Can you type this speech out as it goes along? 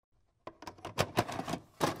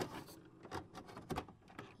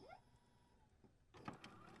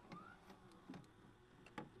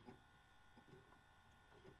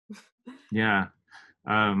Yeah. As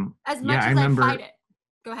Yeah, much I as I fight remember. it.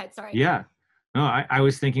 Go ahead, sorry. Yeah. No, I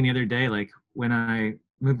was thinking the other day, like when I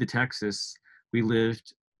moved to Texas, we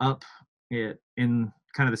lived up in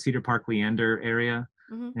kind of the Cedar Park Leander area.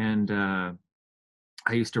 Hmm. And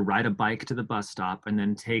I used to ride a bike to the bus stop and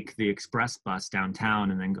then take the express bus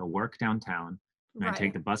downtown and then go work downtown. And I'd take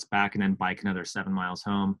Right, the bus back and then bike another 7 miles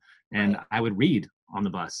home. And right. I would read on the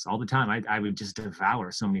bus all the time. I would just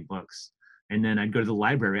devour so many books. And then I'd go to the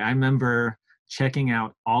library. I remember checking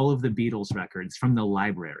out all of the Beatles records from the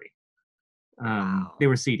library. They Wow.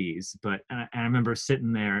 were CDs, but I remember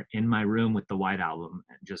sitting there in my room with the White Album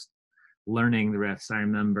and just learning the riffs. I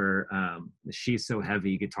remember the "She's So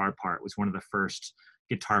Heavy" guitar part was one of the first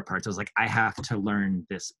guitar parts. I was like, I have to learn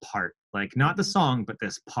this part, like not the Hmm. song, but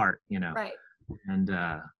this part, Right. And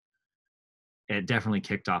it definitely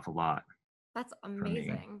kicked off a lot That's for me.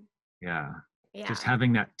 amazing. Yeah, just Yeah.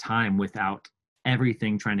 having that time without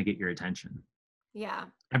everything trying to get your attention. Yeah.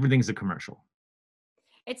 Everything's a commercial.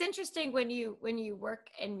 It's interesting when you work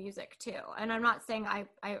in music too. And I'm not saying I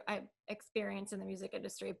experience in the music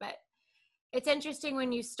industry, but it's interesting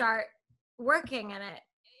when you start working in it,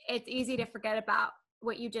 it's easy to forget about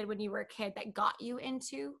what you did when you were a kid that got you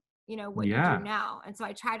into, what you do Yeah, now. And so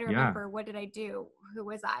I try to yeah, remember, what did I do? Who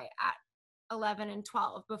was I at 11 and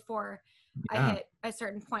 12 before I yeah, hit a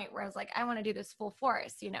certain point where I was like, I want to do this full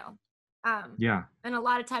force. Um, yeah, and a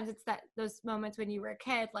lot of times it's that those moments when you were a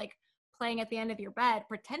kid, like playing at the end of your bed,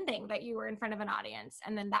 pretending that you were in front of an audience.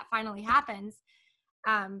 And then that finally happens.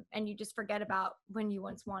 And you just forget about when you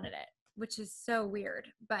once wanted it, which is so weird.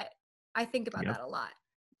 But I think about yep, that a lot,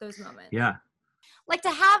 those moments. yeah. Like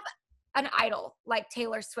to have an idol like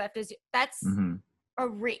Taylor Swift that's Hmm. a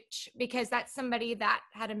reach, because that's somebody that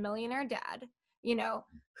had a millionaire dad, you know,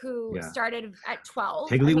 who Yeah. started at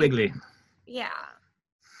 12. I Piggly mean, Wiggly. yeah.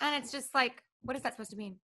 And it's just like, what is that supposed to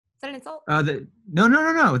mean? Is that an insult?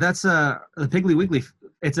 No. That's the Piggly Wiggly.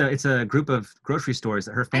 It's a group of grocery stores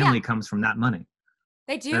that her Oh, yeah. family comes from that money.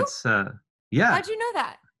 They do? That's yeah. How'd you know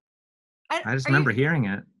that? I just Are you, remember hearing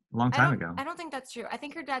it a long time ago. I don't think that's true. I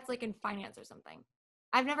think her dad's like in finance or something.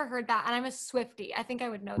 I've never heard that. And I'm a Swiftie. I think I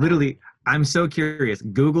would know that. Literally, I'm so curious.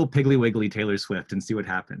 Google Piggly Wiggly Taylor Swift and see what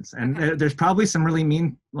happens. And Okay. there's probably some really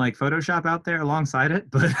mean like Photoshop out there alongside it,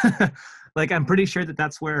 but like I'm pretty sure that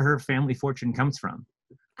that's where her family fortune comes from.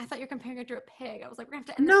 I thought you're comparing her to a pig. I was like, we're gonna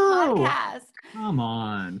have to end this No, podcast. come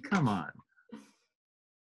on, come on.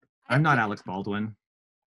 I, I'm not the, Alex Baldwin.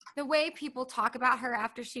 the way people talk about her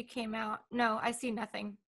after she came out, no, I see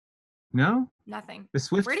nothing. No, Nothing. the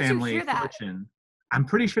Swift Where did you family hear that? fortune. I'm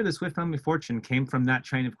pretty sure the Swift family fortune came from that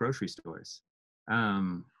chain of grocery stores.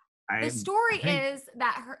 Um, The I story I think. is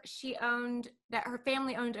that her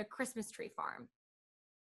family owned a Christmas tree farm.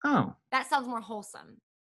 Oh, That sounds more wholesome.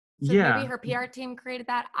 So maybe yeah, her PR team created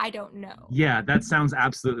that. I don't know. yeah. That sounds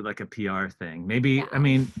absolutely like a PR thing. Maybe I Yeah.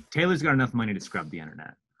 mean Taylor's got enough money to scrub the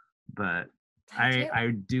internet, but I Taylor,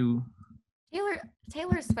 I do.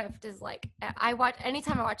 Taylor Swift is like, I watch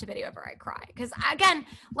anytime I watch a video of her, I cry, because again,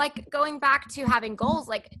 like going back to having goals,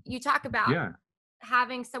 like you talk about Yeah,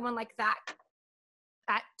 having someone like that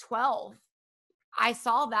at 12. I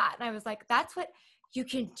saw that and I was like, that's what you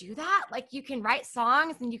can do, that like you can write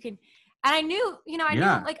songs and you can. And I knew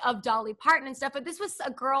yeah, like of Dolly Parton and stuff, but this was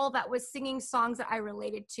a girl that was singing songs that I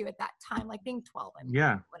related to at that time, like being 12. I mean,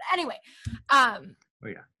 yeah. anyway, um, Oh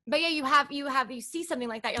yeah, but yeah, you see something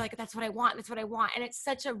like that, you're like, that's what I want, and it's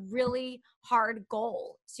such a really hard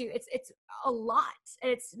goal to, it's a lot,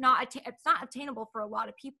 and it's not attainable for a lot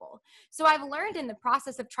of people. So I've learned in the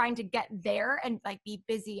process of trying to get there and like be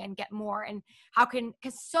busy and get more, and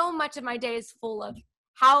because so much of my day is full of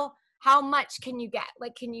how much can you get,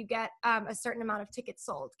 like can you get a certain amount of tickets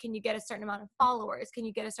sold, can you get a certain amount of followers, can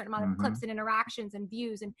you get a certain amount of mm-hmm. clips and interactions and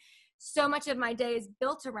views, and so much of my day is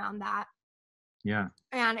built around that. Yeah,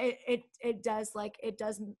 And it does like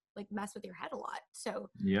mess with your head a lot. So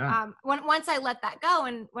yeah, once I let that go,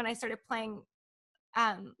 and when I started playing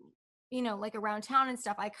um like around town and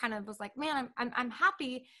stuff, I kind of was like, man, I'm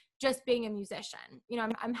happy just being a musician.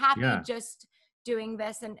 I'm happy yeah. just doing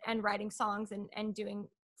this and writing songs and doing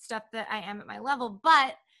stuff that I am at my level.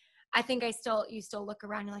 But I think you still look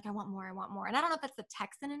around, you're like, I want more. And I don't know if that's the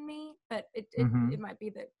Texan in me, but it Mm-hmm. might be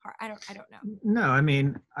the part. I don't know. No, I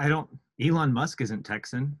mean, I don't. Elon Musk isn't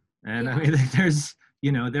Texan, and I Yeah.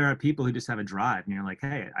 mean, there are people who just have a drive, and you're like,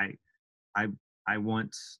 hey, I, I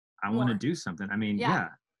want, I want to More. do something. I mean, Yeah. yeah,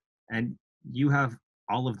 and you have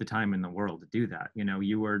all of the time in the world to do that. You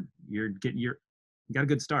got a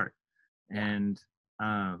good start, Yeah. and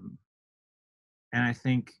um, and I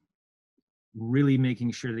think really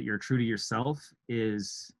making sure that you're true to yourself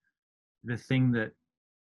is the thing that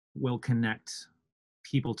will connect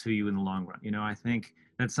people to you in the long run. You know, I think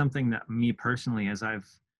that's something that me personally, as I've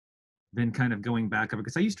been kind of going back over,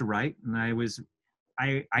 because I used to write and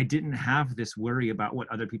I didn't have this worry about what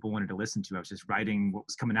other people wanted to listen to. I was just writing what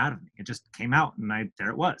was coming out of me. It just came out and there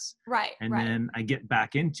it was. Right. And Right. then I get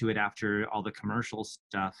back into it after all the commercial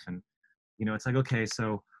stuff. And, you know, it's like, okay,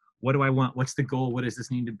 so what do I want? What's the goal? What does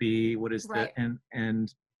this need to be? What is Right.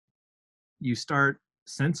 and you start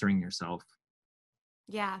censoring yourself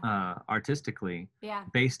Yeah. artistically Yeah.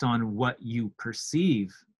 based on what you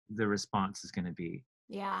perceive the response is going to be.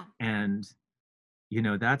 Yeah. And, you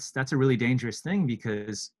know, that's a really dangerous thing,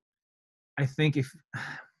 because I think if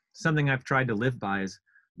something I've tried to live by is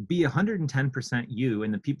be 110% you,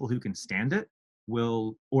 and the people who can stand it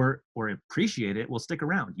will, or appreciate it, will stick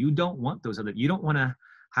around. You don't want you don't want to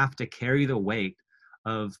have to carry the weight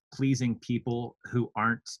of pleasing people who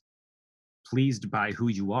aren't pleased by who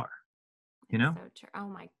you are, you know? So true. Oh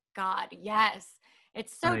my God. Yes.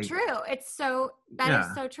 It's so Like, true. That is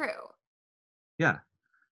yeah, so true. yeah.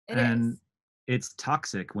 It And is. it's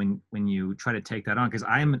toxic when you try to take that on, because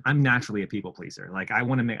I'm naturally a people pleaser. Like, I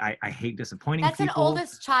want to I hate disappointing That's an people.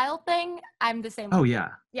 oldest child thing. I'm the same Oh way. yeah.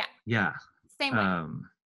 Yeah. Yeah. Same way.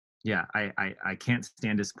 Yeah, I can't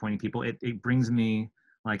stand disappointing people. It brings me,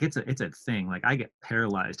 like, it's a thing. Like, I get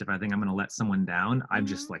paralyzed if I think I'm going to let someone down. I'm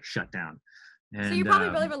just Hmm. like shut down. So you're And probably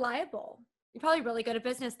really reliable. You're probably really good at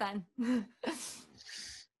business then.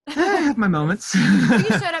 I have my moments. So you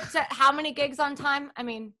showed up to how many gigs on time? I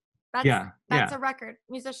mean, that's Yeah, that's yeah, a record.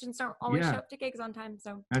 Musicians don't always show yeah. up to gigs on time.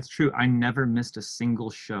 So That's true. I never missed a single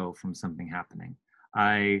show from something happening.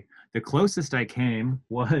 The closest I came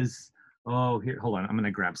was, oh, here, hold on. I'm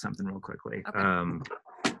gonna grab something real quickly. okay.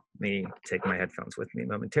 Let me take my headphones with me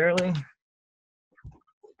momentarily.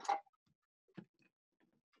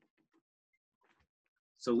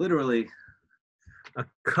 So literally a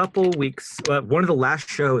couple weeks, one of the last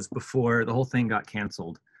shows before the whole thing got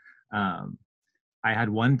canceled, um, I had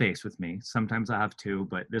one bass with me. Sometimes I have two,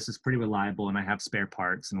 but this is pretty reliable, and I have spare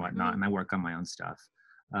parts and whatnot, and I work on my own stuff.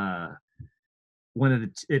 Uh,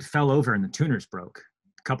 it fell over and the tuners broke.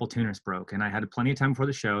 A couple tuners broke, and I had plenty of time before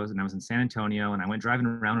the shows, and I was in San Antonio, and I went driving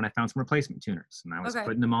around, and I found some replacement tuners, and I was Okay.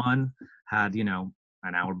 putting them on. Had, you know,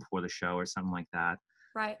 an hour before the show or something like that,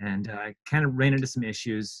 Right. and I kind of ran into some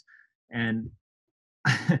issues, and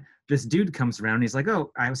this dude comes around and he's like,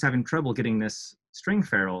 oh, I was having trouble getting this string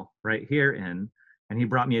ferrule right here in. And he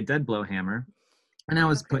brought me a dead blow hammer, and I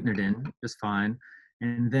was Okay. putting it in just fine.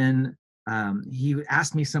 And then he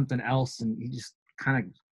asked me something else, and he just kind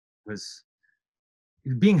of was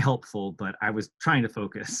being helpful, but I was trying to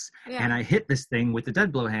focus. Yeah. And I hit this thing with the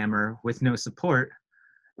dead blow hammer with no support,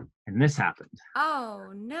 and this happened.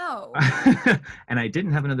 Oh no. And I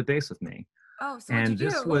didn't have another bass with me. Oh, so what'd you And do?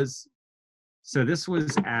 this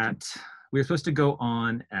was at, we were supposed to go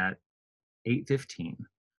on at 8:15,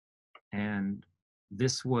 and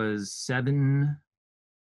this was 7,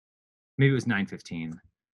 maybe it was 9:15.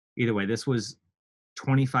 Either way, this was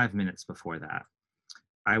 25 minutes before that.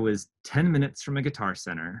 I was 10 minutes from a Guitar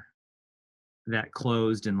Center that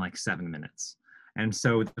closed in like 7 minutes. And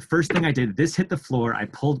so the first thing I did, this hit the floor, I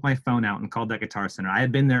pulled my phone out and called that Guitar Center. I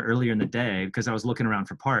had been there earlier in the day because I was looking around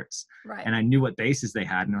for parts, Right. and I knew what basses they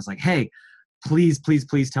had. And I was like, hey, please, please,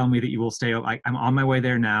 please tell me that you will stay. I'm on my way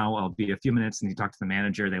there now. I'll be a few minutes. And he talked to the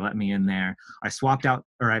manager. They let me in there. I swapped out,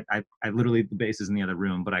 or I literally, the bass is in the other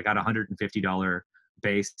room, but I got a $150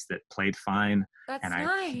 bass that played fine. That's And I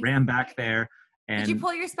nice. ran back there. And did you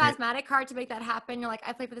pull your Spazmatic card to make that happen? You're like,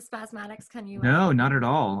 I play for the Spazmatics. Can you? No, not at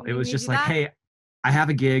all. It You was need to just do like, that? hey, I have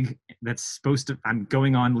a gig that's supposed to, I'm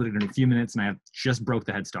going on literally in a few minutes, and I have just broke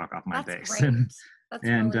the headstock off my That's bass. great. That's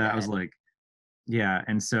And really I was good. like, yeah.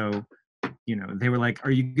 And so, you know, they were like,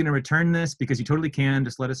 are you going to return this? Because you totally can.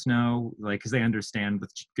 Just let us know. Like, because they understand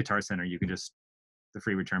with Guitar Center, you can just, the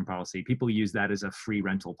free return policy. People use that as a free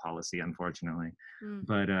rental policy, unfortunately. Mm,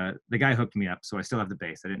 But the guy hooked me up, so I still have the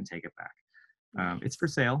bass. I didn't take it back. It's for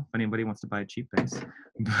nice. sale if anybody wants to buy a cheap bass.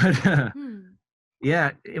 But Hmm.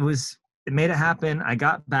 yeah, it made it happen. I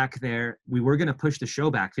got back there. We were going to push the show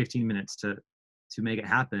back 15 minutes to make it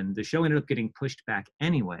happen. The show ended up getting pushed back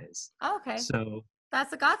anyways. Oh, okay. So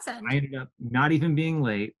That's a godsend. I ended up not even being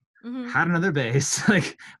late, Mm-hmm. had another bass,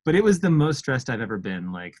 like, but it was the most stressed I've ever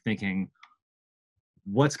been, like thinking,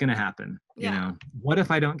 what's going to happen? You Yeah. know, what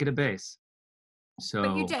if I don't get a bass? But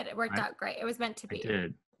you So did. It worked I, out great. It was meant to I be.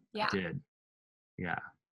 did. I Yeah. did. Yeah.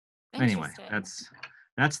 Anyway, Interesting.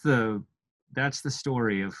 that's the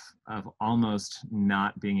story of almost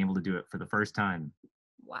not being able to do it for the first time.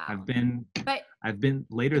 I've Wow. been But I've been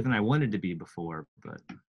later than I wanted to be before, but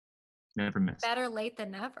never missed. better late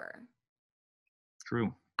than never.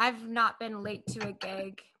 True. I've not been late to a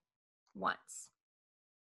gig once.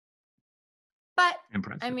 But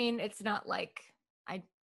Impressive. I mean, it's not like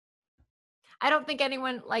I don't think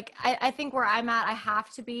anyone like I think where I'm at, I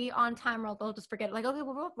have to be on time or they'll just forget. Like, okay,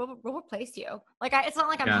 we'll replace you. Like, it's not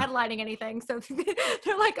like I'm Yeah. headlining anything, so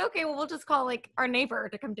they're like, okay, well, we'll just call like our neighbor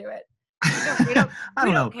to come do it. I We don't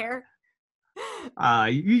know. don't care.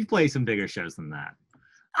 You play some bigger shows than that.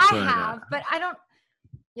 I have, but I don't.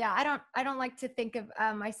 Yeah, I don't like to think of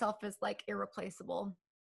myself as like irreplaceable.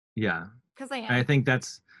 Yeah, Because I am. I think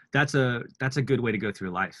that's a good way to go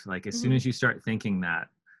through life. Like as soon as you start thinking that,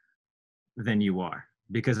 then you are,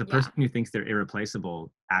 because the person who thinks they're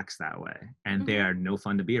irreplaceable acts that way, and they are no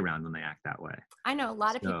fun to be around when they act that way. I know a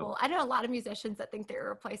lot of people. I know a lot of musicians that think they're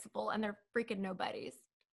irreplaceable, and they're freaking nobodies.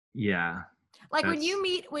 Yeah. Like when you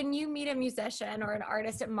meet a musician or an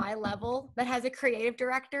artist at my level that has a creative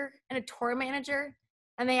director and a tour manager,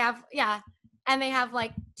 and they have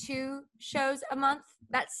like 2 shows a month,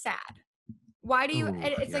 that's sad. Why do you? Ooh,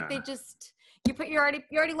 it's like they just you're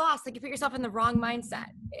already lost. Like you put yourself in the wrong mindset,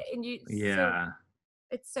 and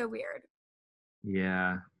it's so weird.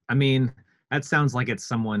 Yeah, I mean, that sounds like it's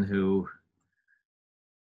someone who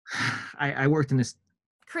I worked in this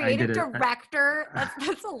Creative director.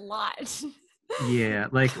 That's a lot. Yeah,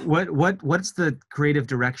 like what's the creative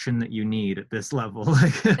direction that you need at this level?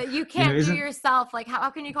 Like That you can't do yourself. Like how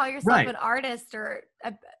can you call yourself an artist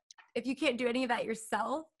if you can't do any of that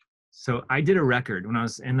yourself? So I did a record when I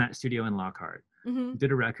was in that studio in Lockhart. Mm-hmm.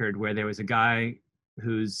 Did a record where there was a guy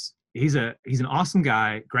he's an awesome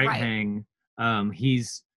guy, great hang.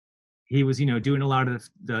 He was doing a lot of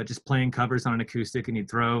the just playing covers on an acoustic, and he'd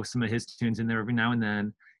throw some of his tunes in there every now and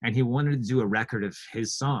then. And he wanted to do a record of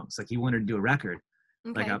his songs. Like he wanted to do a record,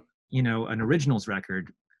 like an originals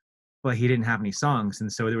record, but he didn't have any songs.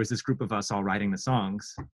 And so there was this group of us all writing the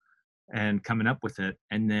songs and coming up with it.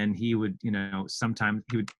 And then he would, sometimes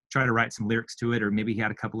he would try to write some lyrics to it, or maybe he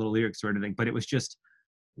had a couple little lyrics or anything, but it was just,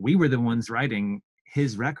 we were the ones writing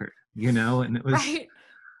his record, and it was,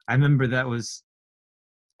 I remember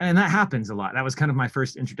and that happens a lot. That was kind of my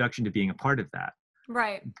first introduction to being a part of that.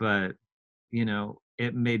 Right. But,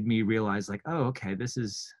 it made me realize like, oh, okay, this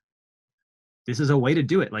is a way to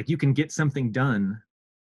do it. Like you can get something done,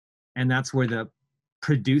 and that's where the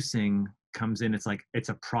producing comes in. It's like, it's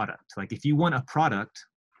a product. Like if you want a product,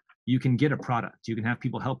 you can get a product. You can have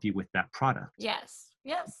people help you with that product. Yes.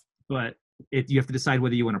 But you have to decide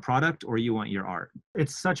whether you want a product or you want your art.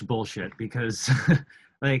 It's such bullshit because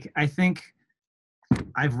like, I think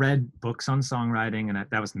I've read books on songwriting, and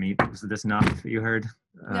that was me. Was this not that you heard?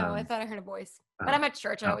 No, I thought I heard a voice. But I'm at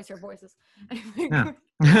church. I always hear voices. Yeah.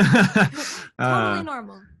 Totally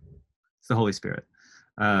normal. It's the Holy Spirit.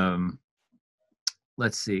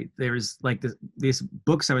 Let's see. There's like these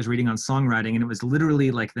books I was reading on songwriting, and it was literally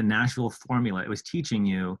like the Nashville formula. It was teaching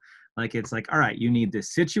you, like, it's like, all right, you need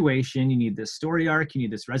this situation, you need this story arc, you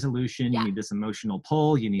need this resolution, you need this emotional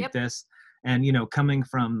pull, you need this. And, coming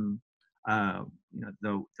from,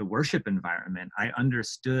 the worship environment, I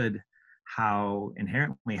understood how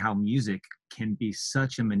music can be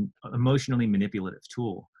such an emotionally manipulative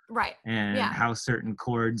tool. Right. And how certain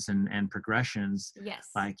chords and progressions,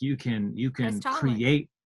 like you can create.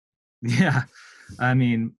 Yeah. I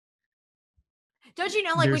mean, don't you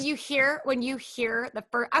know, like when you hear the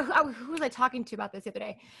first, who was I talking to about this the other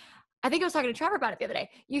day? I think I was talking to Trevor about it the other day.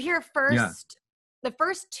 You hear the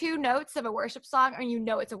first 2 notes of a worship song, and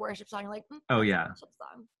it's a worship song. You're like, oh yeah, worship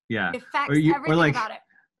song. Yeah. It affects everything about it.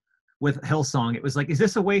 With Hillsong, it was like, is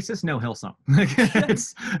this Oasis? No, Hillsong.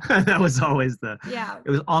 That was always it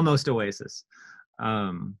was almost Oasis.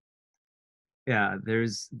 Yeah,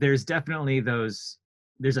 there's definitely there's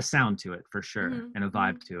a sound to it for sure, and a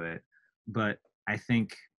vibe to it. But I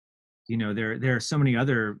think, there are so much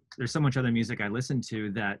other music I listened to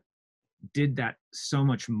that did that so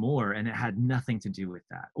much more, and it had nothing to do with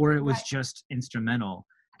that, or it was just instrumental.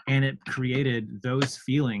 And it created those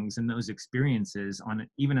feelings and those experiences on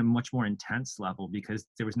even a much more intense level, because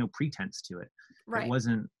there was no pretense to it. It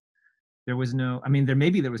wasn't, there was no, I mean,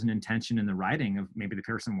 there was an intention in the writing of maybe the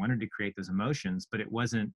person wanted to create those emotions, but it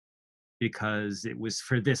wasn't because it was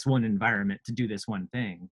for this one environment to do this one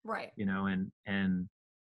thing. Right. And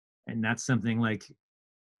that's something like,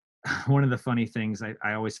 one of the funny things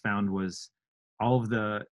I always found was all of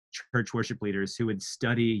the church worship leaders who would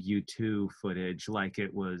study U2 footage like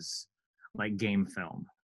it was like game film,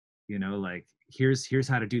 like here's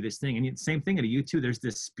how to do this thing. And same thing at a U2, there's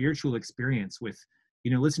this spiritual experience with,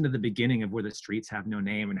 listen to the beginning of Where the Streets Have No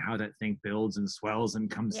Name and how that thing builds and swells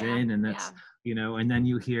and comes in, and that's, and then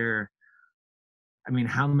you hear I mean,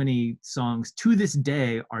 how many songs to this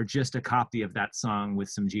day are just a copy of that song with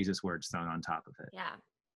some Jesus words thrown on top of it? Yeah.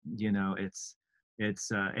 You know,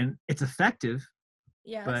 and it's effective, but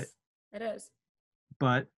Yes, it is.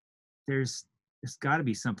 but there's got to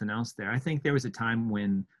be something else there. I think there was a time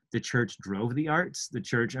when the church drove the arts. The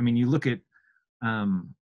church, I mean, you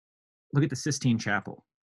um, look at the Sistine Chapel,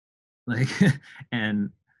 like, and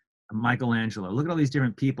Michelangelo. Look at all these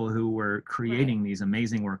different people who were Right. creating these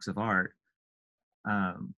amazing works of art.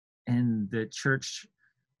 And the church,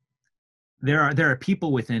 there are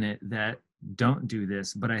people within it that don't do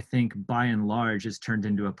this, but I think by and large it's turned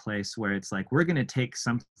into a place where it's like we're going to take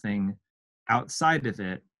something outside of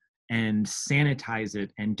it and sanitize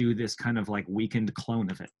it and do this kind of like weakened clone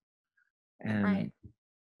of it. Right.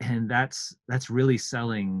 And that's really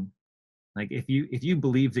selling. Like if you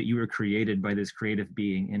believe that you were created by this creative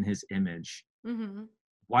being in his image, Mm-hmm.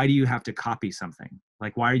 why do you have to copy something?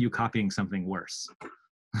 Like, why are you copying something worse?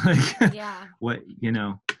 Like, Yeah. what, you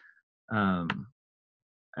know, um,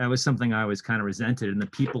 that was something I always kind of resented. And the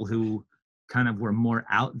people who kind of were more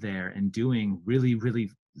out there and doing really, really,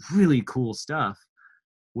 really cool stuff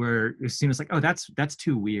were as soon as like, oh, that's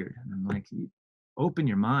too weird. And I'm like, open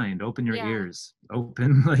your mind, open your Yeah. ears,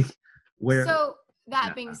 open like where. So that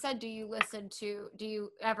Yeah. being said, do you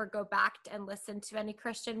ever go back and listen to any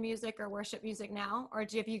Christian music or worship music now? Or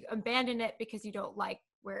have you abandoned it because you don't like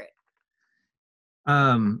where it?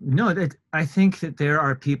 No, that I think that there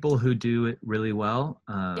are people who do it really well.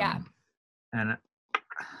 Yeah. And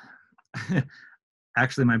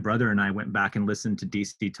actually, my brother and I went back and listened to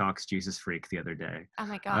DC Talk's Jesus Freak the other day. Oh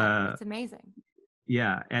my God. Uh, It's amazing.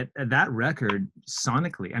 yeah, at that record,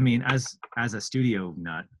 sonically, I mean, as a studio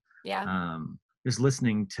nut, Yeah. just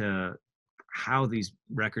listening to how these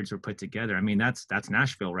records were put together. I mean, that's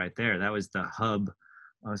Nashville right there. That was the hub.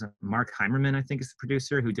 Was it Mark Heimerman, I think, is the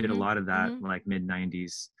producer who did a Mm-hmm. lot of that, Mm-hmm. like mid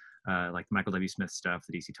 '90s, like Michael W. Smith stuff,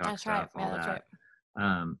 the DC Talk That's right. stuff, Yeah, all that's right.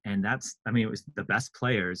 that. And that's, I mean, it was the best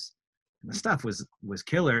players. The stuff was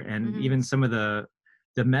killer, and Mm-hmm. even some of the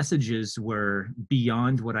messages were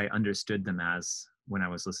beyond what I understood them as when I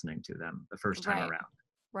was listening to them the first time Right. around.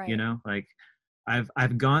 You Right. know, like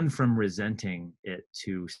I've gone from resenting it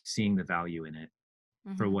to seeing the value in it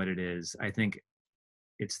for Mm-hmm. what it is. I think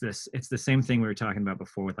it's the same thing we were talking about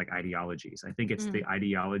before with like ideologies. I think it's Mm-hmm. the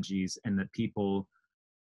ideologies and the people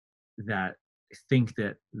that think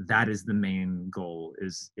that that is the main goal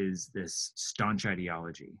is this staunch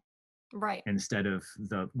ideology Right. instead of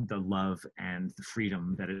the love and the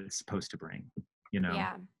freedom that it's supposed to bring, you know.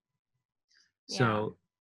 Yeah. Yeah. So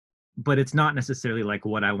but it's not necessarily like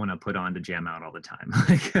what I want to put on to jam out all the time.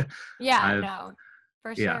 Like Yeah. I've No,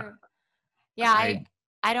 for yeah, sure. Yeah. I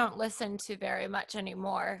I don't listen to very much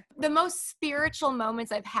anymore. The most spiritual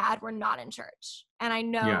moments I've had were not in church.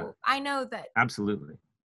 And yeah, I know that, absolutely.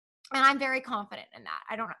 and I'm very confident in that.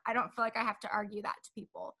 I don't feel like I have to argue that to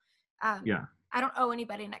people. Yeah. I don't owe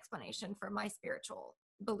anybody an explanation for my spiritual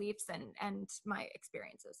beliefs and my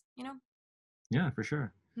experiences, you know? Yeah, for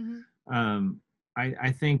sure. Mm-hmm. Um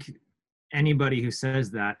I think anybody who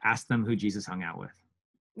says that, ask them who Jesus hung out with.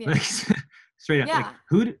 Yeah. Like straight up, like Yeah.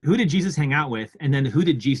 who did Jesus hang out with, and then who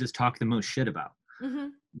did Jesus talk the most shit about? Mm-hmm.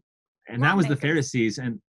 And that was the Lawmakers. Pharisees.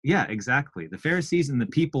 And yeah, exactly, the Pharisees and the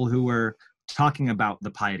people who were talking about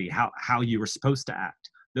the piety, how you were supposed to act.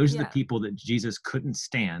 Those are the Yeah. people that Jesus couldn't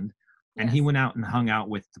stand, and he Yes. went out and hung out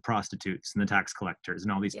with the prostitutes and the tax collectors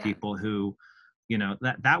and all these Yeah. people who, you know,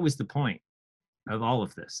 that was the point of all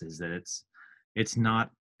of this, is that it's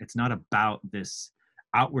not it's not about this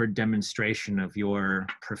outward demonstration of your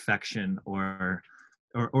perfection or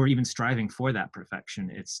even striving for that perfection.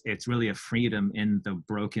 It's really a freedom in the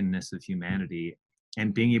brokenness of humanity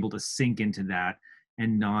and being able to sink into that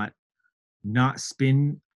and not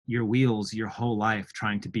spin your wheels your whole life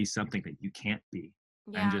trying to be something that you can't be,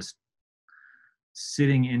 and Yeah. just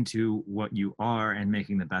sitting into what you are and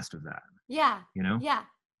making the best of that, Yeah. you know. Yeah.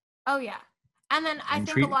 Oh yeah. And then I And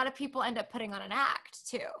think a treat lot of people end up putting on an act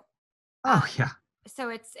too. oh Um, yeah. so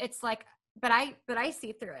it's like, but I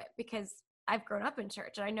see through it because I've grown up in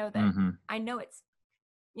church and Mm-hmm. I know it's,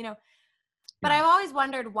 you know, but Yeah. I've always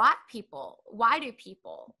wondered why do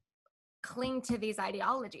people cling to these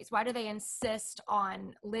ideologies? Why do they insist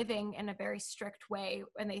on living in a very strict way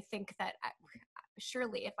when they think that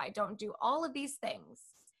surely if I don't do all of these things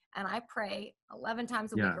and I pray 11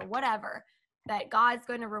 times a week Yeah. or whatever, that God's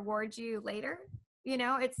going to reward you later? You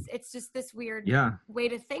know, it's just this weird Yeah. way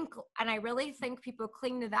to think. And I really think people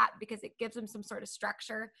cling to that because it gives them some sort of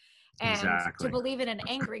structure. And to Exactly. believe in an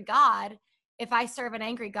angry God, if I serve an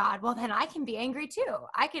angry God, well, then I can be angry too.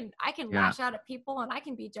 I can Yeah. lash out at people and I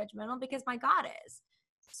can be judgmental because my God is.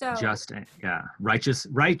 So Just, yeah,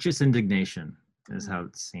 righteous indignation is mhm, how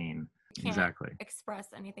it's seen. can't Exactly. express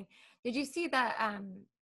anything. Did you see that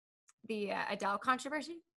the Adele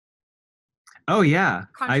controversy? Oh yeah,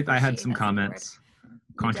 I had Controversy, some that's a good word. comments. You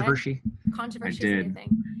did? Controversy. I Controversy is a new did.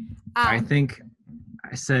 thing. I Um, think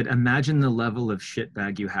I said, imagine the level of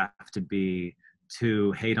shitbag you have to be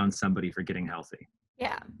to hate on somebody for getting healthy.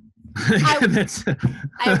 yeah. I That's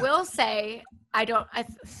I will say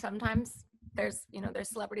sometimes there's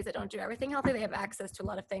celebrities that don't do everything healthy. They have access to a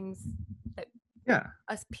lot of things that yeah,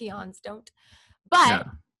 us peons don't. yeah, But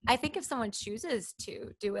I think if someone chooses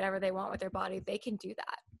to do whatever they want with their body, they can do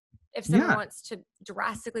that. If someone yeah. wants to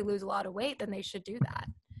drastically lose a lot of weight, then they should do that.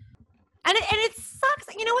 And it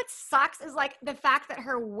sucks. You know what sucks is like the fact that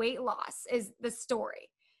her weight loss is the story.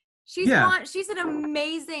 Yeah, She's an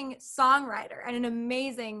amazing songwriter and an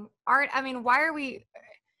amazing art. I mean, why are we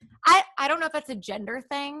I don't know if that's a gender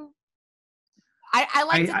thing. I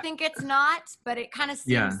like to I think it's not, but it kind of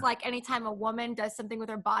yeah, seems like anytime a woman does something with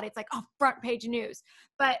her body, it's like, oh, front page news.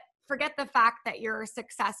 But forget the fact that you're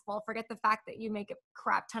successful, forget the fact that you make a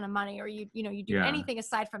crap ton of money or you do yeah, anything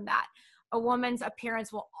aside from that. A woman's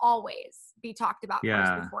appearance will always be talked about first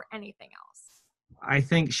yeah. before anything else. I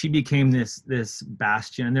think she became this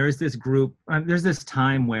bastion. And there is this group. There's this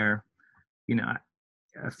time where, you know,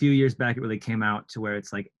 a few years back, it really came out to where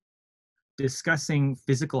it's like discussing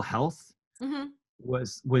physical health Mm-hmm.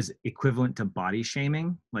 was equivalent to body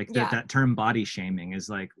shaming. Like that Yeah. that term body shaming is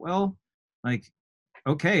like, well, like,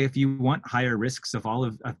 okay, if you want higher risks of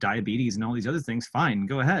of diabetes and all these other things, fine,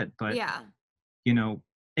 go ahead. But Yeah. you know,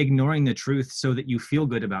 ignoring the truth so that you feel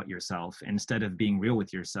good about yourself instead of being real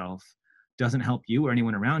with yourself doesn't help you or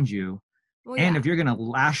anyone around you. Well, And yeah. if you're going to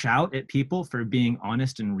lash out at people for being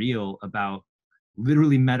honest and real about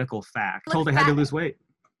literally medical fact, Look told I had to fat. lose weight.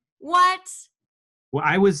 What? Well,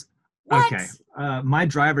 I was okay. What? My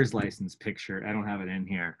driver's license picture, I don't have it in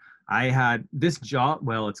here. I had this jaw,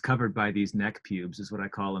 well, it's covered by these neck pubes, is what I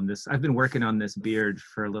call them. I've been working on this beard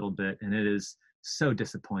for a little bit, and it is so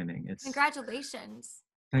disappointing. It's Congratulations.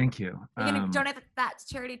 Thank you. Are you gonna donate that to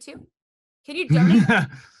charity too? Can you donate?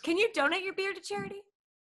 Can you donate your beard to charity?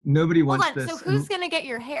 Nobody Hold wants on. So this. who's gonna get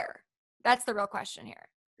your hair? That's the real question here.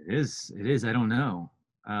 It is. It is. I don't know.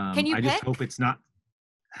 Can you I just hope pick? it's not.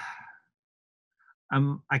 I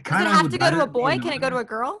Does it kind of have would to go to rather a it be boy? Can it go to anonymous. a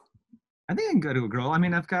girl? I think I can go to a girl. I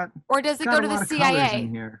mean, Or does it got go a to the lot of colors in CIA?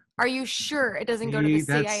 here. Are you sure it doesn't go to the See,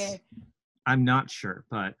 that's. CIA? I'm not sure,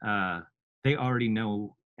 but they already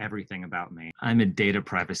know everything about me. I'm a data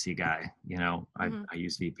privacy guy. You know, Mm-hmm. I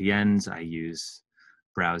use VPNs. I use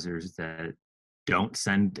browsers that don't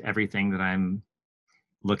send everything that I'm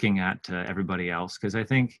looking at to everybody else, because I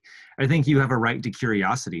think you have a right to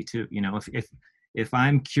curiosity too. You know, if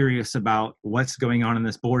I'm curious about what's going on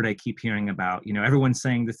this board I keep hearing about, you know, everyone's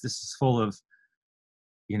saying this is full of,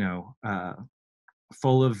 you know,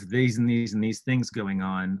 full of these and these and these things going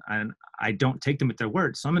on, and I don't take them at their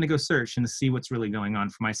word. So I'm going to go search and see what's really going on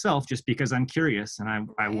for myself, just because I'm curious and I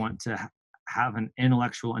Right. want to have an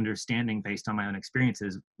intellectual understanding based on my own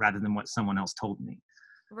experiences rather than what someone else told me.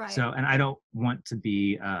 Right. So, and I don't want to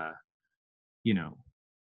be, you know,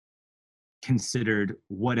 considered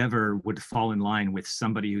whatever would fall in line with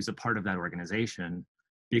somebody who's a part of that organization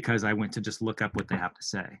because I went to just look up what they have to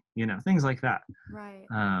say, you know, things like that. Right.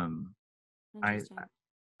 Um, I, Interesting.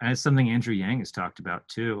 and it's something Andrew Yang has talked about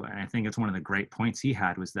too. And I think it's one of the great points he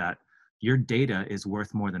had was that your data is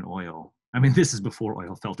worth more than oil. I mean, this is before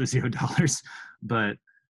oil fell to $0, but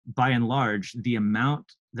by and large, the amount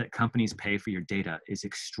that companies pay for your data is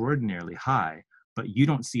extraordinarily high, but you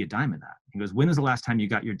don't see a dime of that. He goes, when was the last time you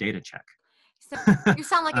got your data check? So you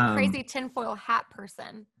sound like a um, crazy tinfoil hat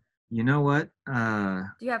person. you know what? Do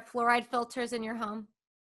you have fluoride filters in your home?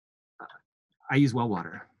 I use well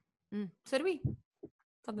water. So do we.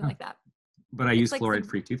 Something Oh, like that. but I It's use like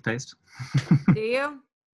fluoride-free toothpaste. do you?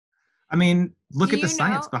 I mean, look Do at the you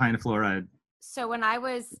science know? behind fluoride. So when I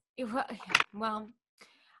was, well,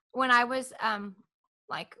 when I was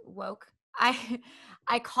like woke, I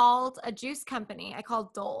I called a juice company. I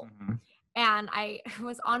called Dole, Mm-hmm. and I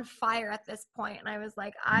was on fire at this point, and I was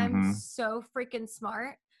like, I'm Mm-hmm. so freaking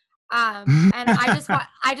smart. And I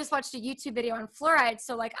just watched a YouTube video on fluoride,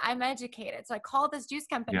 so like I'm educated. So I called this juice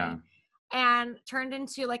Yeah. company and turned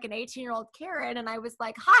into like an 18-year-old Karen, and I was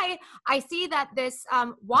like, hi, I see that this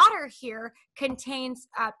water here contains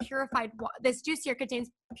this juice here contains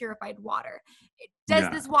purified water. Does Yeah.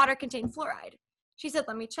 this water contain fluoride? She said,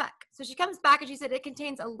 let me check. So she comes back and she said it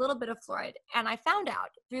contains a little bit of fluoride. And I found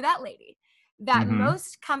out through that lady that Mm-hmm.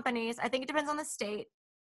 most companies, I think it depends on the state,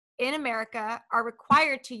 in America are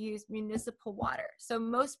required to use municipal water. So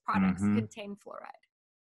most products Mm-hmm. contain fluoride.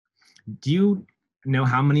 Do you know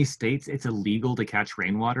how many states it's illegal to catch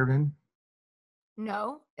rainwater in?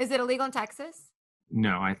 No. Is it illegal in Texas?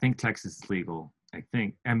 No, I think Texas is legal.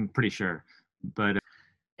 I'm pretty sure. But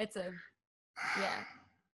It's a, yeah.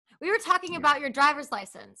 We were talking yeah. about your driver's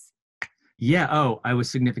license. Yeah. Oh, I was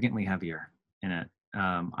significantly heavier in it.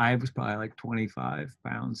 I was probably like 25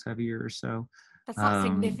 pounds heavier or so. That's not Um,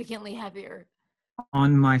 significantly heavier.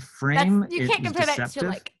 on my frame, You it can't was compare that to deceptive.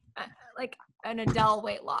 like an Adele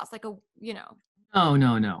weight loss, like a, you know. Oh,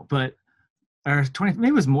 no, no. But or 20, maybe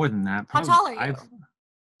it was more than that. How Probably tall are you? I've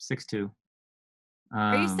 6'2".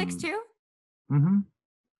 Are you 6'2"?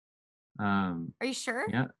 Mm-hmm. Um, Are you sure?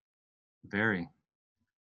 yeah, very.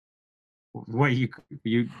 What,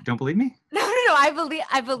 you don't believe me? No, no, no.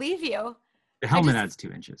 I believe you. The I helmet just, adds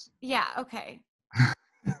 2 inches. yeah, okay.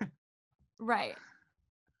 Right.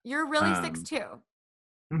 You're really um, 6'2".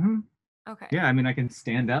 hmm Okay. Yeah, I mean, I can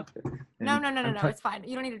stand up No, and no, no, no, I'm no. It's fine.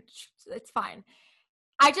 You don't need to, it's fine.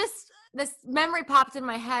 I just, this memory popped in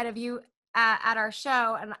my head of you at our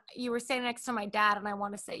show, and you were standing next to my dad, and I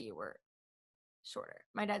want to say you were shorter.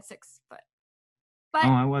 My dad's 6 foot. Oh, But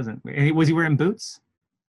I wasn't. Was he wearing boots?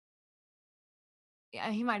 yeah,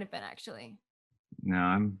 he might have been actually.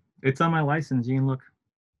 No, it's on my license. You can look.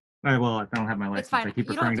 All right, well, I don't have my It's license. I fine. keep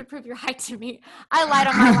You don't have referring to to. prove your height to me. I lied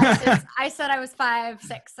on my license. I said I was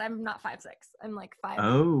 5'6". I'm not 5'6". I'm like 5.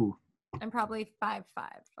 Oh, I'm probably 5'5",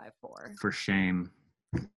 5'4". for shame.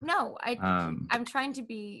 No, Um, I'm trying to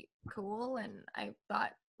be cool, and I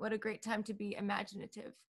thought, what a great time to be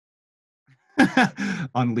imaginative.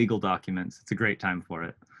 on legal documents, it's a great time for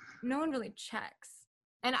it. No one really checks.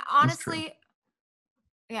 And That's true. honestly,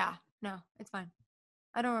 yeah, no, it's fine.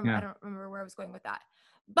 I Yeah. don't remember where I was going with that.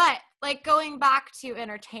 But like going back to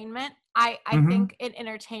entertainment, I Mm-hmm. think in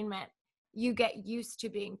entertainment you get used to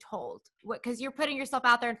being told what, because you're putting yourself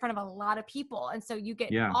out there in front of a lot of people, and so you get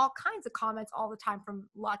Yeah. all kinds of comments all the time from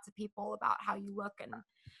lots of people about how you look, and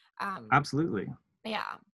Absolutely.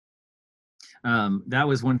 yeah. That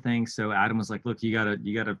was one thing. So Adam was like, "Look, you gotta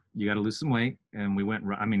lose some weight," and we went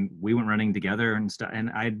running together and stuff. And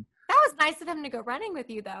That was nice of him to go running with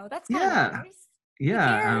you, though. That's kind of yeah, nice. He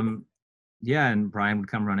yeah, cared. yeah. And Brian would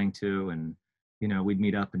come running too, and we'd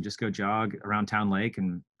meet up and just go jog around Town Lake,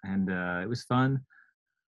 and it was fun.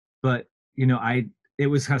 But it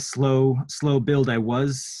was kind of slow build. I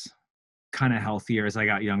was kind of healthier as I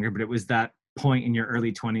got younger, but it was that point in your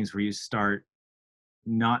early 20s where you start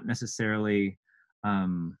not necessarily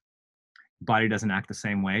um, body doesn't act the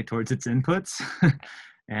same way towards its inputs.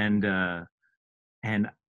 and and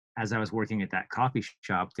as I was working at that coffee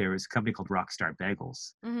shop, there was a company called Rockstar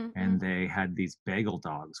Bagels, Mm-hmm. and they had these bagel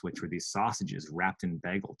dogs, which were these sausages wrapped in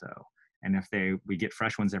bagel dough. And we get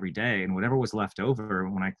fresh ones every day, and whatever was left over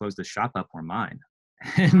when I closed the shop up were mine.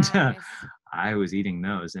 And Nice. I was eating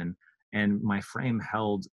those, and my frame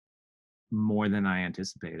held more than I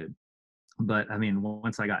anticipated. But I mean,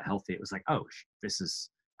 once I got healthy, it was like, oh,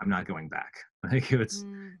 I'm not going back. Like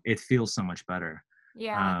Mm, it feels so much better.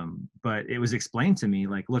 yeah. But it was explained to me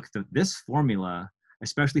like, look, this formula,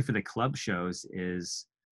 especially for the club shows, is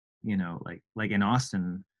like in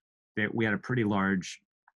Austin, that we had a pretty large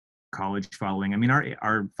college following. I mean,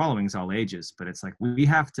 our following's all ages, but it's like we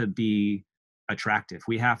have to be attractive.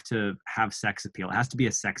 We have to have sex appeal. It has to be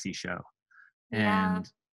a sexy show, Yeah.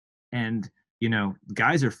 and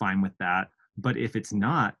guys are fine with that. But if it's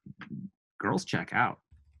not, girls check out.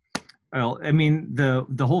 Well, I mean, the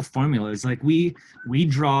whole formula is like we're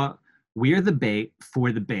the bait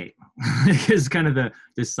for the bait. Is kind of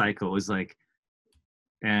the cycle is like,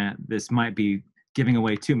 and this might be giving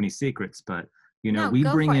away too many secrets, but No, we go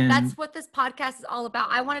for bring it. That's in. what this podcast is all about.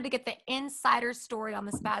 I wanted to get the insider story on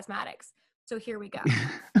the Spazmatics. So here we go.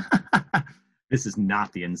 This is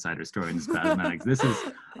not the insider story in Spazmatics. This is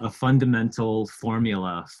a fundamental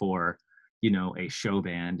formula for a show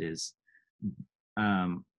band is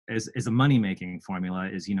as a money making formula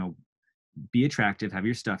is be attractive, have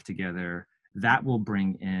your stuff together. That will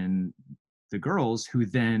bring in the girls, who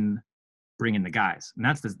then bring in the guys, and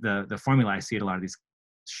that's the formula I see at a lot of these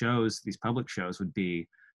shows. These public shows would be,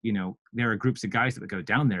 there are groups of guys that would go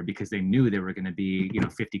down there because they knew there were going to be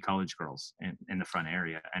 50 college girls in the front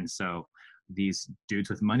area, and so these dudes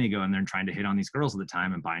with money go in there and trying to hit on these girls all the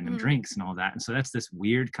time and buying them Mm-hmm. drinks and all that. And so that's this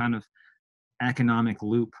weird kind of economic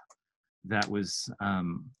loop that was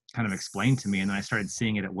kind of explained to me, and then I started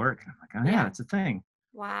seeing it at work, and I'm like, oh yeah, Yeah. that's a thing.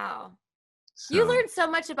 Wow. You So learn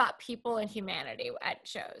so much about people and humanity at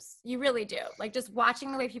shows. You really do. Like just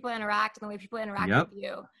watching the way people interact and the way people interact with yep.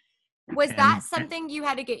 you. Was that and something you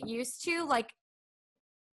had to get used to? Like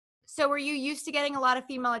So were you used to getting a lot of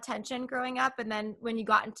female attention growing up, and then when you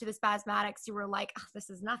got into the Spazmatics, you were like, oh, this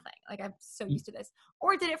is nothing. Like, I'm so used to this.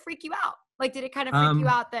 Or did it freak you out? Like, did it kind of freak you Um,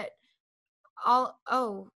 out that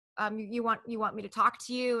you want me to talk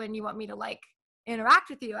to you and you want me to like interact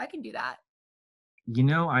with you? I can do that. you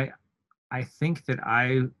know, I think that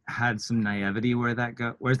I had some naivety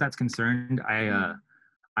whereas that's concerned. Mm-hmm.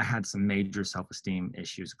 I had some major self-esteem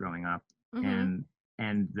issues growing up, Mm-hmm.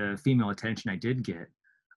 and the female attention I did get,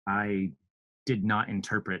 I did not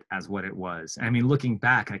interpret as what it was. I mean, looking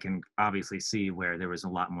back, I can obviously see where there was a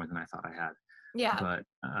lot more than I thought I had. Yeah. But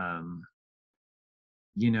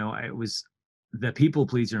you know, it was the people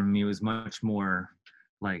pleaser in me was much more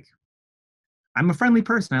like I'm a friendly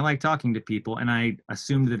person. I like talking to people, and I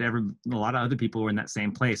assumed that a lot of other people were in that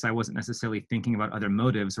same place. I wasn't necessarily thinking about other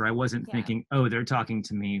motives, or I wasn't Yeah. thinking, "Oh, they're talking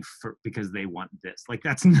to me because they want this." Like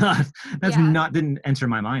that's Yeah. not didn't enter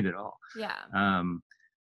my mind at all. Yeah. Um,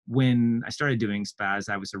 when I started doing Spaz,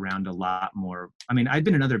 I was around a lot more. I mean, I'd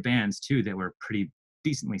been in other bands too that were pretty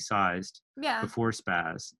decently sized Yeah. before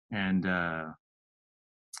Spaz, and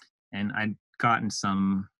I'd gotten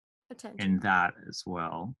some in Attention. that as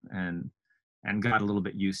well, and got a little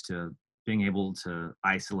bit used to being able to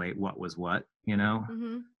isolate what was what, you know.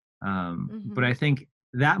 Mm-hmm. But Mm-hmm. I think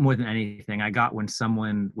that more than anything, I got when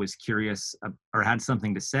someone was curious or had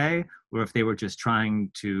something to say, or if they were just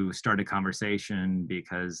trying to start a conversation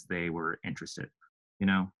because they were interested, you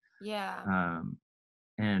know. Yeah. Um,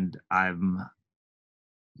 and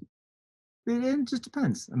it just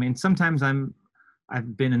depends. I mean, sometimes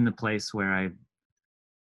I've been in the place where I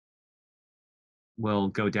will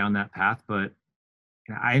go down that path, but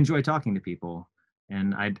I enjoy talking to people,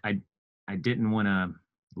 and I didn't want to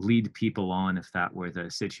lead people on if that were the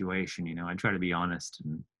situation. You know, I try to be honest,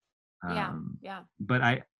 and Yeah. um, Yeah.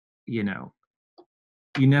 but you know,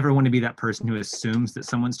 you never want to be that person who assumes that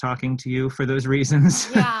someone's talking to you for those reasons.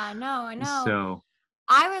 Yeah. No, I know. So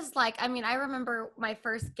I was like, I mean, I remember my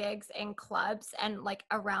first gigs in clubs and like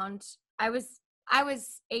around I was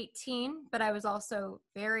 18, but I was also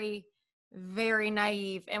very, very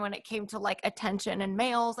naive. And when it came to like attention and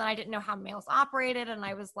males, and I didn't know how males operated, and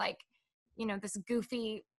I was like, this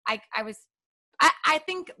goofy, I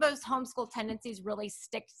think those homeschool tendencies really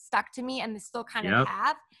stuck to me, and they still kind of yep,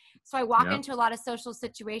 have. So I walk yep, into a lot of social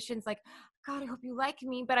situations like, God, I hope you like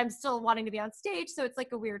me, but I'm still wanting to be on stage. So it's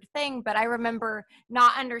like a weird thing. But I remember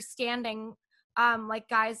not understanding like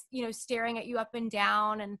guys, staring at you up and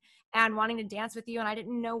down and wanting to dance with you. And I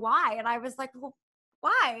didn't know why. And I was like, well,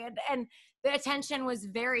 why? And the attention was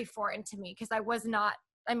very foreign to me because I wasn't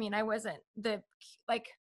the like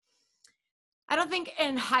I don't think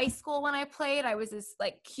in high school when I played, I was as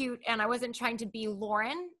like cute, and I wasn't trying to be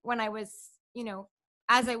Lauren when I was,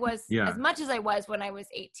 as yeah, much as I was when I was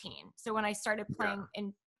 18. So when I started yeah, playing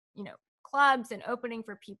in, clubs and opening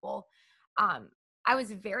for people, I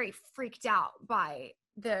was very freaked out by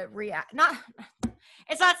the not,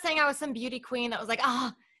 it's not saying I was some beauty queen that was like,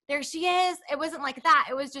 there she is. It wasn't like that.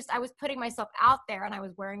 It was just, I was putting myself out there, and I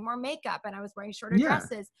was wearing more makeup, and I was wearing shorter yeah.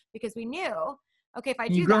 dresses because we knew, okay, if I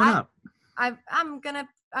You do growing that, up,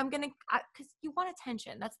 because you want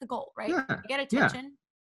attention. That's the goal, right? yeah, I get yeah, attention.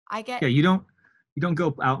 I get, yeah. You don't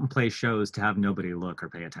go out and play shows to have nobody look or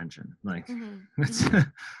pay attention. Like mhm, that's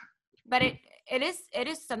mhm. But it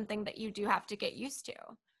is something that you do have to get used to.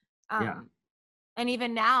 yeah, And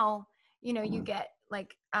even now, you get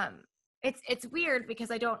like, it's weird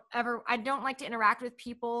because I don't like to interact with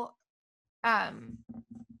people. Um,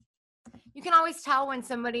 you can always tell when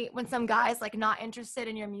some guy's like not interested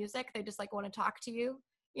in your music. They just like want to talk to you.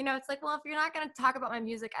 It's like, well, if you're not going to talk about my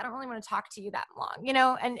music, I don't really want to talk to you that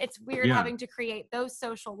long. And it's weird yeah, having to create those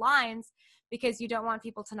social lines because you don't want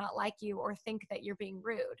people to not like you or think that you're being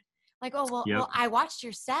rude. Like, oh, yep, I watched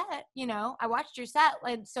your set, I watched your set.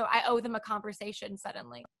 And so I owe them a conversation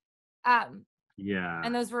suddenly. Um, yeah.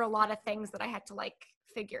 and those were a lot of things that I had to like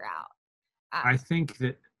figure out. I Um, think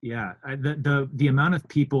that yeah, the amount of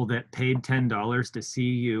people that paid $10 to see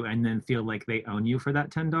you and then feel like they own you for that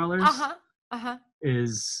 $10 uh-huh. Uh-huh.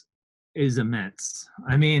 is immense.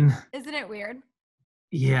 I mean, Isn't it weird?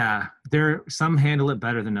 yeah, some handle it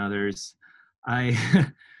better than others. I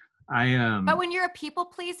I But when you're a people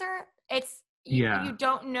pleaser, it's you yeah,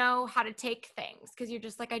 don't know how to take things because you're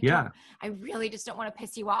just like, yeah, I really just don't want to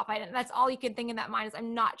piss you off. That's all you can think in that mind is,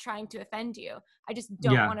 I'm not trying to offend you. I just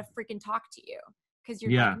don't yeah, want to freaking talk to you because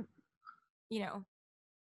you're like, yeah. you know,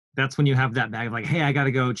 That's when you have that bag of like, hey, I got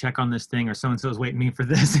to go check on this thing, or so and so's waiting me for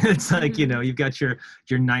this. It's like, you mhm. know, you've got your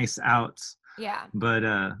nice outs, Yeah. but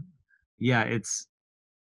yeah, it's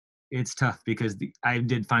it's tough because I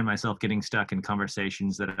did find myself getting stuck in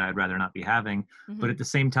conversations that I'd rather not be having. But Hmm. at the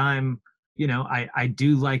same time, I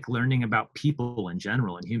do like learning about people in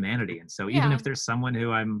general and humanity. And so even Yeah. if there's someone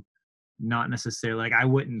who I'm not necessarily like, I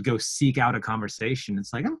wouldn't go seek out a conversation.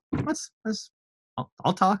 It's like, let's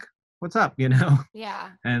I'll talk. What's up?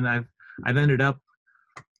 Yeah. And I've ended up,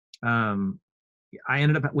 um, I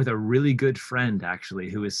ended up with a really good friend actually,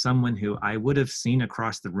 who is someone who I would have seen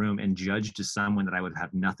across the room and judged as someone that I would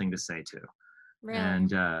have nothing to say to. Really.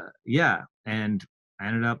 And yeah, and I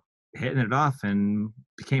ended up hitting it off and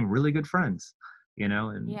became really good friends,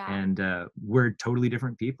 and Yeah. and we're totally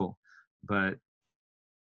different people, but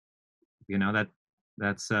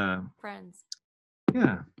that's Friends.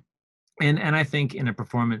 yeah. And I think in a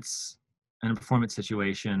performance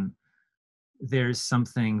situation, there's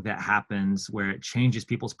something that happens where it changes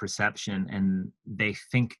people's perception and they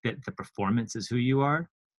think that the performance is who you are,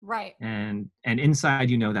 Right. and inside,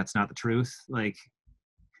 that's not the truth, like,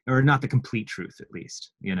 or not the complete truth, at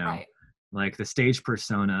least, Right. like the stage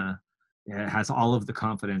persona, has all of the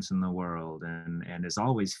confidence in the world and is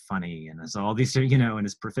always funny and is all these, and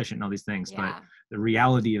is proficient in all these things, but Yeah. the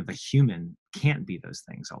reality of a human can't be those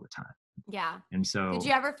things all the time. Yeah. And Did so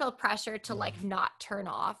you ever feel pressure to like not turn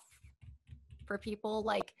off for people?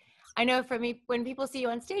 Like, I know for me, when people see you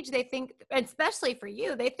on stage, they think, especially for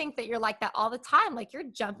you, they think that you're like that all the time. Like you're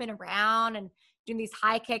jumping around and doing these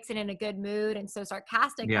high kicks and in a good mood and so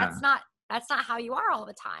sarcastic. yeah, That's not how you are all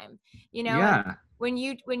the time, and yeah, when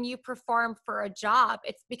you perform for a job,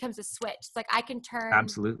 it becomes a switch. It's like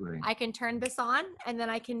absolutely, I can turn this on and then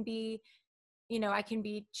I can be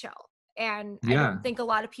chill. And I yeah, don't think a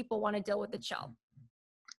lot of people want to deal with the chill,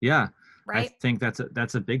 yeah. I right? think that's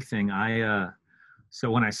a big thing.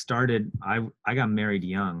 So when I started, I got married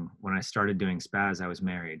young. When I started doing Spaz, I was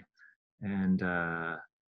married, and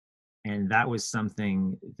that was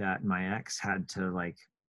something that my ex had to like.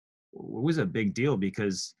 It was a big deal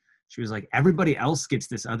because she was like, everybody else gets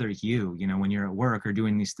this other when you're at work or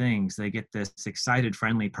doing these things, they get this excited,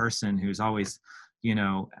 friendly person who's always,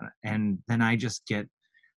 and then I just get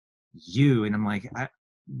you, and I'm like,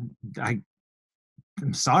 I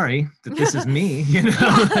I'm sorry that this is me,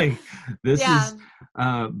 Yeah. like this Yeah. is,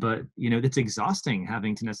 but it's exhausting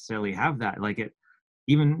having to necessarily have that, like it,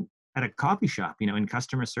 even at a coffee shop, in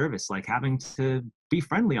customer service, like having to be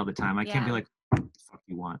friendly all the time. I can't be Yeah. like, what the fuck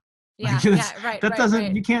you want? Like Yeah. Yeah. Right. that Right. doesn't,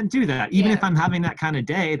 Right. you can't do that. Even if Yeah. I'm having that kind of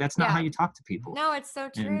day, that's not how Yeah. you talk to people. No, it's so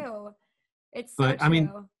And, true. It's so but I mean,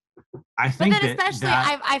 true. I But think then that especially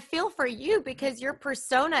that, I feel for you because your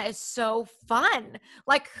persona is so fun.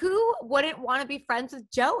 Like who wouldn't want to be friends with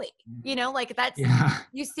Joey? Like that's yeah,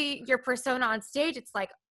 you see your persona on stage, it's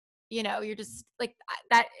like, you're just like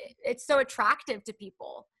that it's so attractive to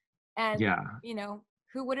people. And, yeah,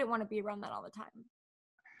 who wouldn't want to be around that all the time?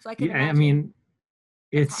 So I can yeah. I imagine mean,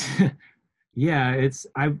 it's it's, hard. yeah,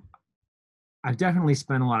 I've definitely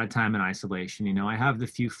spent a lot of time in isolation. I have the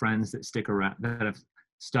few friends that stick around, that have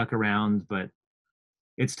stuck around, but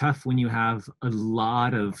it's tough when you have a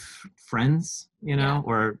lot of friends, Yeah.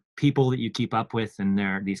 or people that you keep up with, and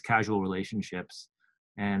they're these casual relationships.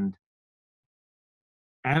 And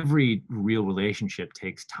every real relationship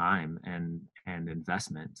takes time and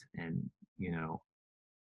investment. And, you know,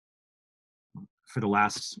 for the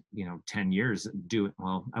last, 10 years,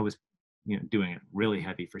 I was, doing it really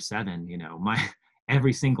heavy for 7, my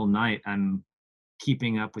every single night I'm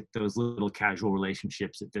keeping up with those little casual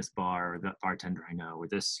relationships at this bar or that bartender I know or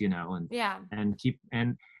this, Yeah. and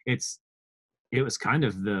it was kind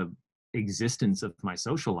of the existence of my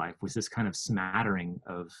social life, was this kind of smattering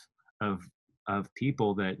of of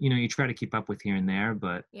people that, you try to keep up with here and there,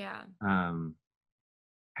 but Yeah. um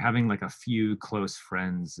having like a few close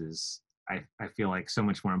friends is, I feel like, so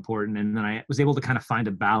much more important. And then I was able to kind of find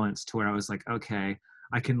a balance to where I was like, okay,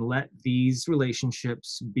 I can let these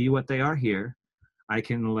relationships be what they are here. I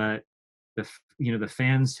can let the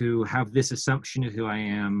fans who have this assumption of who I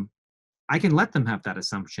am, I can let them have that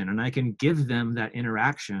assumption, and I can give them that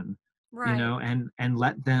interaction, Right. and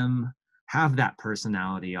let them have that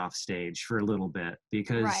personality off stage for a little bit,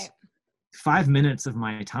 because Right. 5 minutes of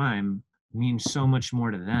my time means so much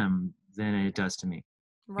more to them than it does to me,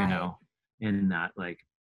 you Right. know, in that, like,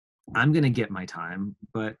 I'm going to get my time,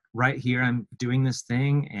 but right here I'm doing this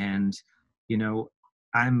thing, and, you know,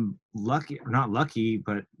 I'm lucky, not lucky,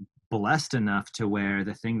 but blessed enough to where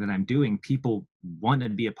the thing that I'm doing, people want to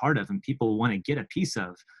be a part of and people want to get a piece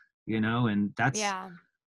of, and that's Yeah.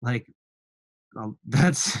 like,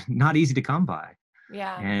 that's not easy to come by.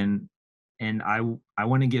 Yeah. And, I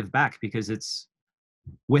want to give back, because it's,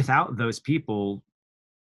 without those people,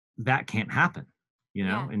 that can't happen,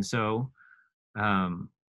 Yeah. and so, um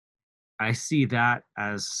I see that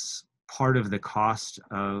as part of the cost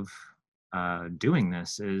of doing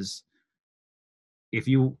this is if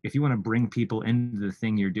you want to bring people into the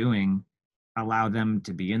thing you're doing, allow them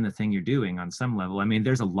to be in the thing you're doing on some level. I mean,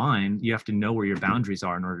 there's a line. You have to know where your boundaries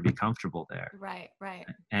are in order to be comfortable there. Right, right.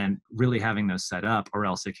 And really having those set up, or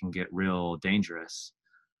else it can get real dangerous.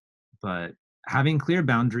 But having clear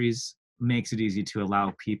boundaries makes it easy to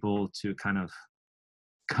allow people to kind of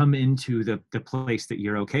come into the place that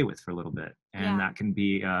you're okay with for a little bit. And Yeah. that can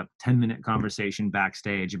be a 10-minute conversation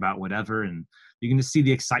backstage about whatever. And you can just see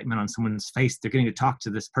the excitement on someone's face. They're getting to talk to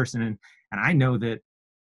this person. And I know that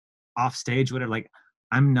off stage, whatever, like,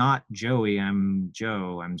 I'm not Joey, I'm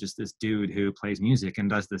Joe. I'm just this dude who plays music and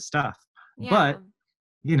does this stuff. Yeah. But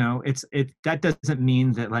you know, that doesn't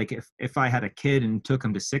mean that, like, if I had a kid and took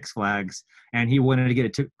him to Six Flags and he wanted to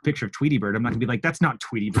get a picture of Tweety Bird, I'm not gonna be like, that's not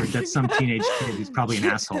Tweety Bird, that's some teenage kid who's probably an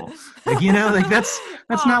asshole. Like, you know, like that's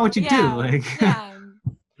not what you do. Like, yeah.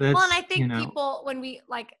 that's, Well, and I think you know, people, when we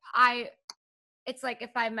like, it's like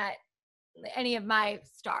if I met any of my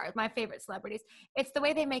stars, my favorite celebrities, it's the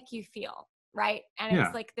way they make you feel, right? And yeah,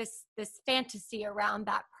 it's like this fantasy around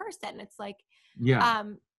that person. It's like, yeah,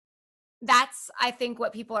 that's, I think,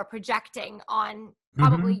 what people are projecting on hmm,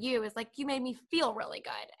 probably you, is like, you made me feel really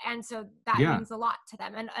good. And so that yeah, means a lot to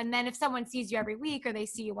them. And then if someone sees you every week, or they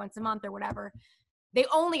see you once a month or whatever, they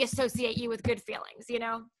only associate you with good feelings, you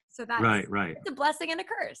know? So right, right, it's a blessing and a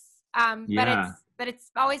curse. yeah. But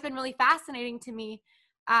it's always been really fascinating to me.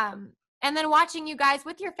 And then watching you guys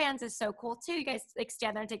with your fans is so cool too. You guys like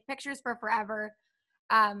stand there and take pictures for forever.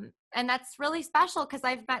 And that's really special, because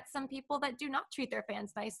I've met some people that do not treat their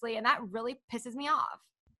fans nicely, and that really pisses me off.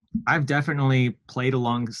 I've definitely played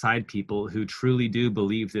alongside people who truly do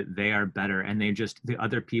believe that they are better, and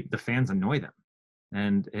the fans annoy them.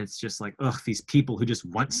 And it's just like, ugh, these people who just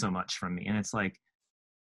want so much from me. And it's like,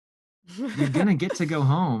 you're gonna get to go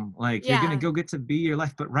home, like, you're gonna Yeah. go get to be your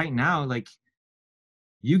life. But right now, like,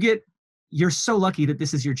 you get you're so lucky that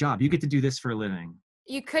this is your job. You get to do this for a living.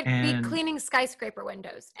 You could be And cleaning skyscraper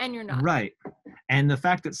windows, and you're not. right. And the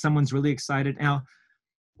fact that someone's really excited now,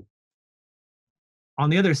 on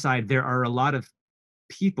the other side, there are a lot of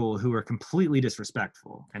people who are completely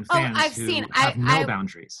disrespectful, and Oh, fans I've seen. who have no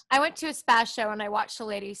boundaries. I went to a Spaz show and I watched a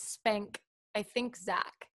lady spank, I think,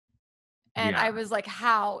 Zach. And I Yeah. was like,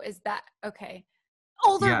 how is that okay?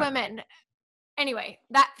 Older Yeah. women. Anyway,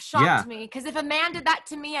 that Yeah. shocked me, because if a man did that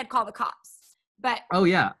to me, I'd call the cops. But Oh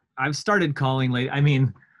yeah. I've started calling late. I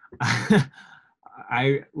mean,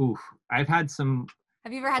 I've had some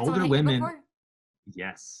have you ever had someone older hit you women. before?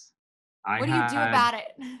 Yes. I What do you do had about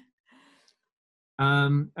it?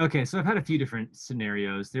 okay, so I've had a few different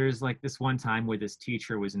scenarios. There's like this one time where this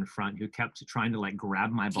teacher was in front who kept trying to like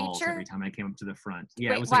grab my balls every Teacher? time I came up to the front.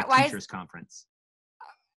 Yeah, it Wait, was like a why is, teachers conference.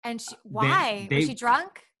 and They why? Was they she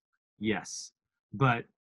drunk? yes. But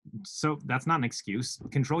so that's not an excuse.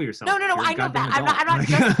 Control No, yourself. no, no. You're a I know goddamn that. adult. I'm not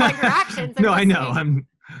justifying her actions. I'm No, I just know. saying, I'm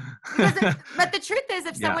because but the truth is,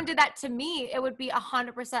 if yeah. someone did that to me, it would be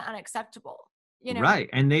 100% unacceptable, you know? Right.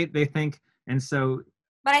 And they think, and so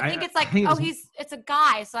But I think I it's like, think it oh, was it's a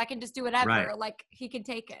guy, so I can just do right. whatever. Like, he can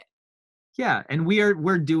take it. Yeah, and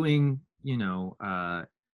we're doing, you know,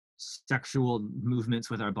 sexual movements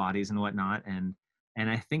with our bodies and whatnot, and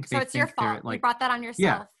I think So they it's your think they're fault. You like, brought that on yeah,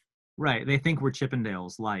 yourself. right. They think we're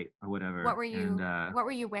Chippendales light or whatever, and What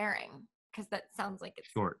were you wearing? Because that sounds like it's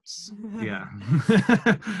shorts. Yeah.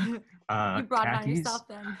 you brought it on Khakis. yourself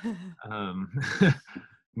then. Um,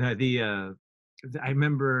 no, I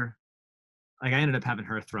remember, like, I ended up having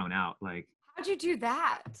her thrown out. Like, How'd you do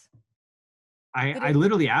that? Did I it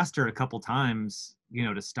literally asked her a couple times, you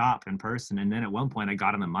know, to stop in person, and then at one point I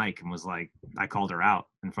got on the mic and was like, I called her out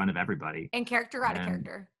in front of everybody. in character or out of And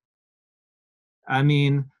character? I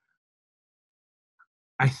mean,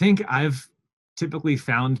 I think I've typically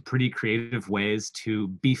found pretty creative ways to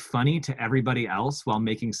be funny to everybody else while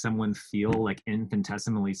making someone feel like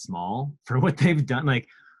infinitesimally small for what they've done. Like,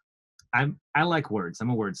 I like words. I'm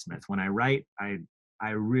a wordsmith. When I write, I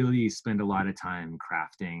really spend a lot of time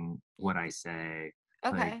crafting what I say.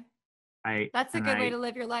 Like, Okay. I That's a and good way I to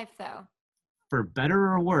live your life, though. for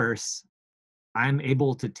better or worse, I'm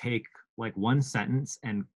able to take like one sentence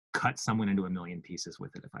and cut someone into a million pieces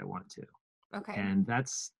with it if I want to. Okay. And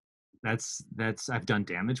that's I've done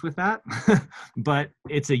damage with that. But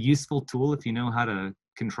it's a useful tool if you know how to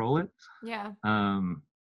control it. Yeah. Um,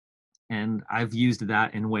 and I've used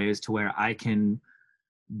that in ways to where I can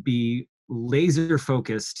be laser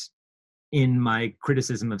focused in my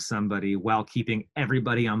criticism of somebody while keeping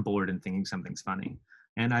everybody on board and thinking something's funny.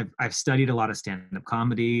 And I've studied a lot of stand-up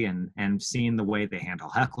comedy and seen the way they handle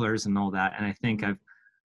hecklers and all that. And I think Mhm.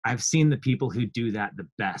 I've seen the people who do that the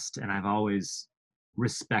best, and I've always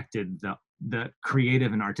respected the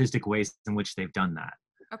creative and artistic ways in which they've done that.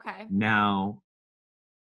 Okay. Now,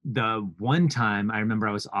 the one time I remember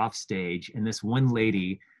I was off stage and this one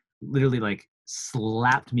lady literally like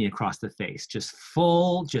slapped me across the face, just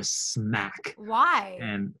smack. Why?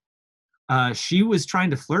 And she was trying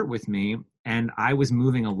to flirt with me and I was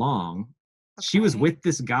moving along. She was Okay. with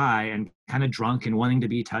this guy and kind of drunk and wanting to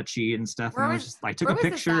be touchy and stuff. And Where I was was just, I took where a was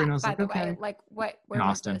this picture at, and I was by like, the way? okay. Like In where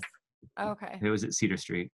was this? Austin. Oh, okay. I It was at Cedar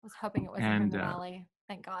Street. was hoping it wasn't here in And the valley.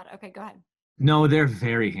 Thank God. Okay, go ahead. no, they're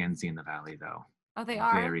very handsy in the valley though. Oh, they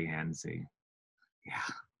are? Very handsy. Yeah,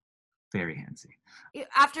 very handsy.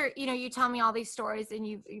 After, you tell me all these stories and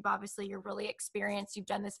you've obviously you're really experienced. You've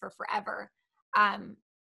done this for forever.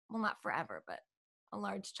 Well, not forever, but a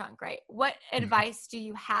large chunk, right? What advice do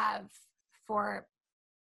you have for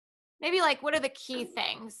maybe like what are the key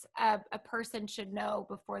things a person should know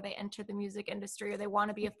before they enter the music industry or they want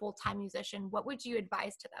to be a full-time musician? What would you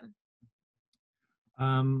advise to them?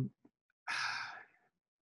 Um,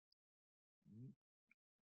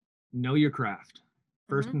 know your craft.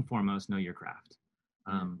 First Mm-hmm. and foremost, know your craft.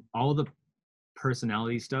 Mm-hmm. All the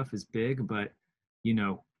personality stuff is big, but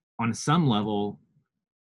on some level,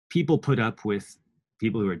 people put up with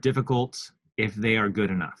people who are difficult if they are good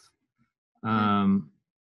enough. Mm-hmm.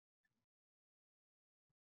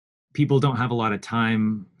 People don't have a lot of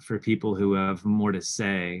time for people who have more to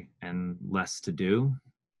say and less to do.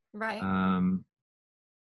 Right.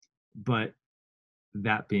 But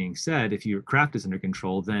that being said, if your craft is under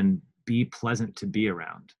control, then be pleasant to be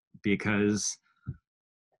around, because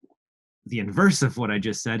the inverse of what I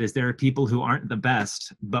just said is there are people who aren't the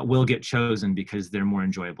best, but will get chosen because they're more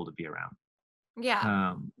enjoyable to be around.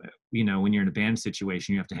 Yeah. When you're in a band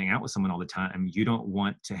situation, you have to hang out with someone all the time. You don't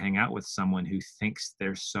want to hang out with someone who thinks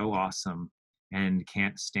they're so awesome and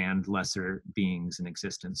can't stand lesser beings in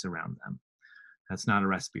existence around them. That's not a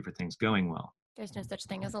recipe for things going well. There's no such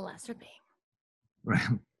thing as a lesser being. Right?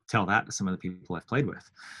 Tell that to some of the people I've played with.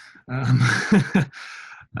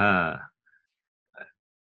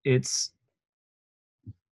 It's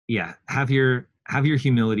have your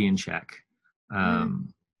humility in check.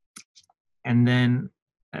 And then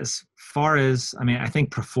as far as, I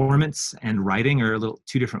think performance and writing are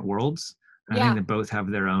two different worlds. I think they both have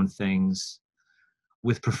their own things.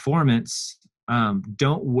 With performance,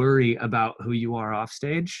 don't worry about who you are off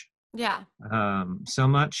stage. Yeah. So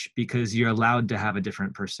much, because you're allowed to have a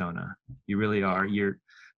different persona. You really are. Your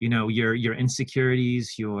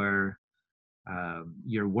insecurities, your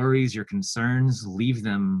worries, your concerns, leave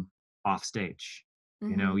them off stage.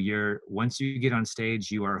 Mm-hmm. Once you get on stage,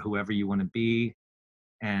 you are whoever you want to be,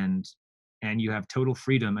 and you have total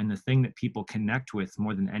freedom. And the thing that people connect with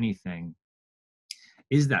more than anything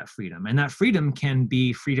is that freedom. And that freedom can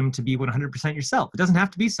be freedom to be 100% yourself. It doesn't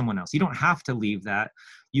have to be someone else. You don't have to leave that.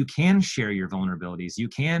 You can share your vulnerabilities. You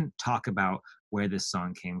can talk about where this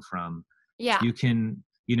song came from. Yeah. You can,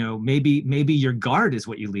 maybe your guard is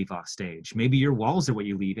what you leave off stage. Maybe your walls are what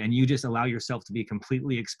you leave, and you just allow yourself to be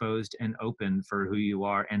completely exposed and open for who you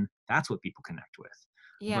are. And that's what people connect with.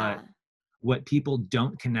 Yeah. But what people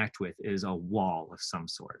don't connect with is a wall of some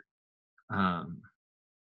sort.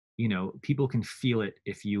 People can feel it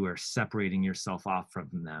if you are separating yourself off from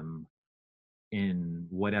them in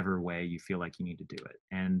whatever way you feel like you need to do it.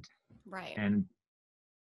 And right. And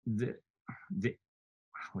the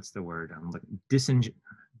what's the word? I'm looking,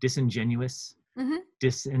 disingenuous, mm-hmm.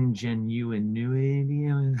 disingenuity,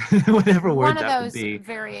 whatever word One of that those would be.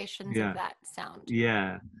 variations of that sound.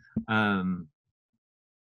 Yeah.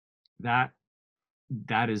 That'll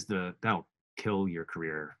kill your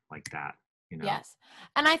career like that. Yes.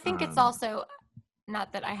 And I think it's also,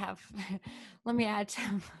 not that I have, let me add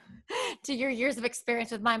to your years of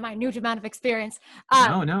experience with my minute amount of experience.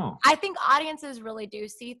 No. I think audiences really do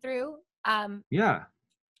see through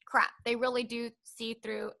crap. They really do see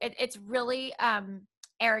through. It's really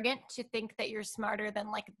arrogant to think that you're smarter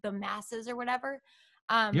than like the masses or whatever.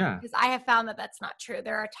 Because I have found that that's not true.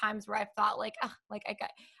 There are times where I've thought like,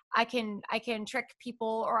 I can trick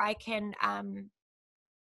people, or I can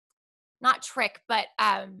not trick, but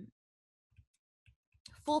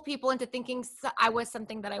fool people into thinking I was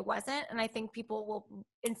something that I wasn't. And I think people will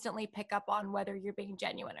instantly pick up on whether you're being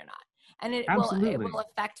genuine or not. And it will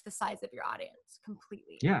affect the size of your audience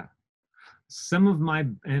completely. Yeah. Some of my,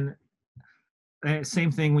 and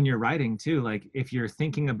same thing when you're writing too, like if you're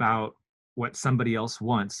thinking about what somebody else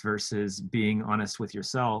wants versus being honest with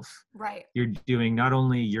yourself, right, you're doing not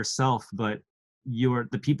only yourself, but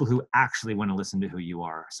the people who actually want to listen to who you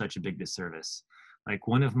are such a big disservice. Like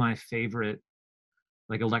one of my favorite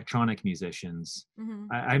like electronic musicians. Mm-hmm.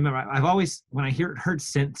 I remember I've always, when I heard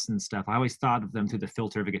synths and stuff, I always thought of them through the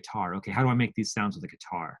filter of a guitar. Okay, how do I make these sounds with a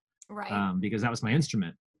guitar? Right. Because that was my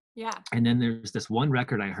instrument. Yeah. And then there's this one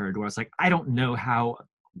record I heard where I was like, I don't know how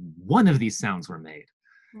one of these sounds were made.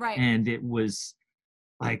 Right. And it was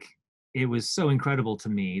like, it was so incredible to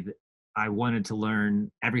me that I wanted to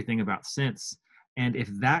learn everything about synths. And if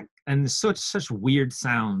that, and such weird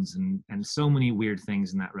sounds and so many weird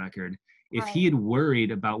things in that record, if he Right. had worried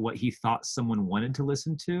about what he thought someone wanted to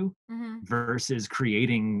listen to Mm-hmm. versus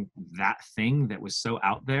creating that thing that was so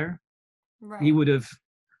out there, he Right. would have,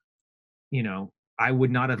 I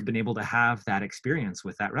would not have been able to have that experience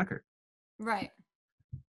with that record. Right.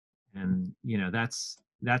 And that's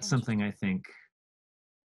something Interesting. I think,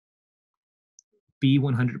 be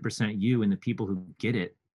 100% you, and the people who get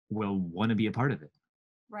it will want to be a part of it,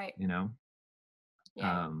 Right. you know?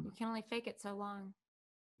 Yeah. You Um, can only fake it so long.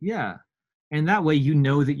 yeah. And that way, you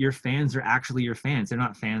know that your fans are actually your fans. They're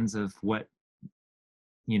not fans of what,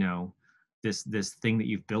 you know, this thing that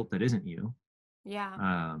you've built that isn't you. Yeah.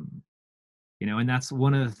 Um, and that's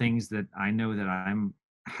one of the things that I know that I'm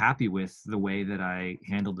happy with the way that I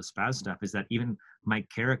handled the spaz stuff, is that even my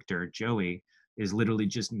character, Joey, is literally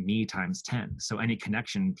just me times 10. So any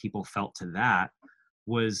connection people felt to that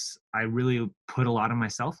was, I really put a lot of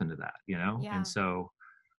myself into that, and Yeah. so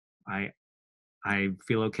I I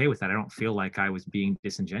feel okay with that. I don't feel like I was being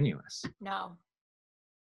disingenuous. No.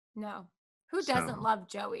 No. Who So doesn't love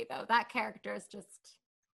Joey though? That character is just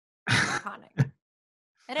iconic.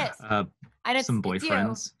 It is. uh, And some it's you.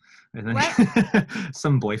 boyfriends, I What? think.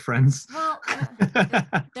 Some boyfriends. Well,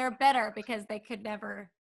 they're bitter because they could never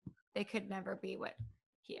be what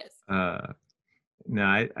he is. No,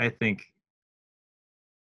 I think,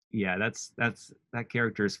 yeah, that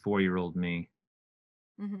character is 4-year-old me.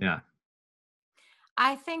 Hmm. Yeah.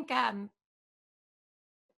 I think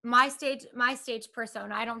my stage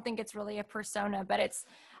persona, I don't think it's really a persona, but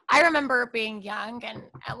I remember being young and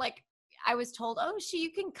like I was told, oh,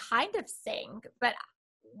 you can kind of sing, but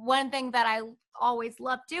one thing that I always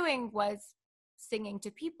loved doing was singing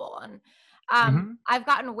to people. And Hmm. I've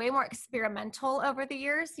gotten way more experimental over the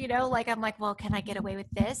years, like I'm like, well, can I get away with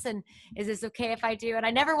this, and is this okay if I do? And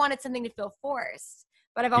I never wanted something to feel forced,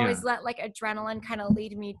 but I've Yeah. always let like adrenaline kind of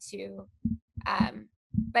lead me to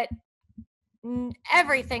but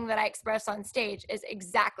everything that I express on stage is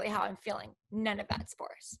exactly how I'm feeling. None of that's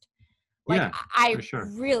forced. Like Yeah, for I sure.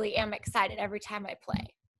 really am excited every time I play,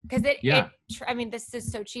 because Yeah. I mean, this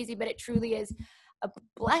is so cheesy, but it truly is a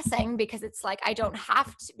blessing, because it's like I don't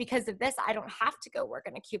have to, because of this, I don't have to go work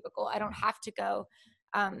in a cubicle. I don't have to go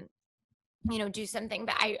um do something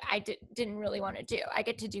that didn't really want to do. I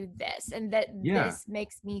get to do this, and that Yeah. this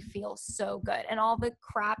makes me feel so good. And all the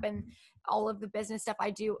crap and all of the business stuff I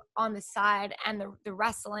do on the side, and the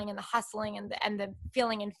wrestling and the hustling and the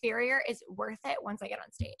feeling inferior is worth it once I get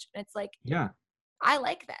on stage. And it's like, Yeah. I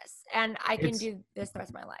like this, and I can It's do this the rest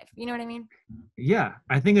of my life. You know what I mean? Yeah,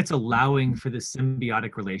 I think it's allowing for the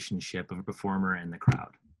symbiotic relationship of a performer and the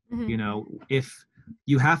crowd. Mm-hmm. If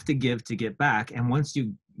you have to give to get back, and once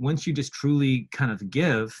you just truly kind of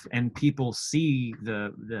give, and people see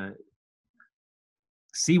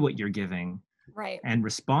what you're giving Right. and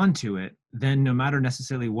respond to it, then no matter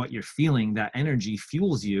necessarily what you're feeling, that energy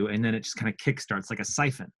fuels you, and then it just kind of kickstarts like a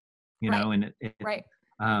siphon, Right. and it Right.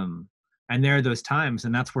 um and there are those times,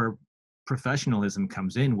 and that's where professionalism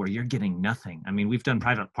comes in, where you're getting nothing. I mean, we've done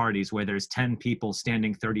private parties where there's 10 people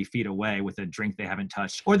standing 30 feet away with a drink they haven't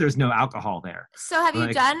touched, or there's no alcohol there. So have you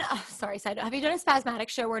Like, done, sorry, side note, have you done a Spazmatics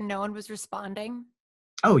show where no one was responding?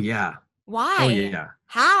 oh yeah. Oh Why? yeah.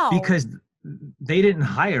 How? Because they didn't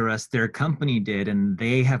hire us, their company did, and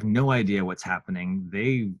they have no idea what's happening.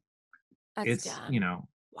 That's It's, dumb.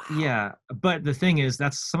 Wow. yeah. But the thing is,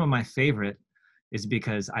 that's some of my favorite, is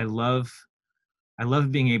because I love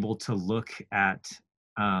being able to look at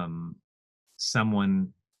um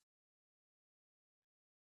someone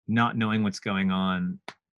not knowing what's going on,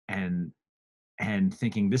 and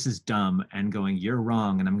thinking this is dumb, and going, you're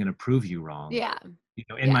wrong, and I'm going to prove you wrong, Yeah.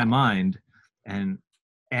 in Yeah. my mind.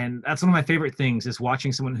 And that's one of my favorite things, is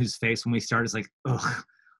watching someone whose face when we start is like, ugh,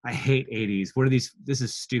 I hate 80s. What are these? This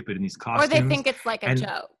is stupid in these Or they costumes. think it's like a And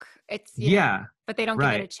joke. It's, yeah, but they don't give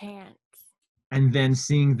it a right. chance. And then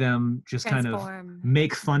seeing them just kind of Transform.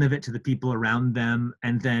 make fun of it to the people around them,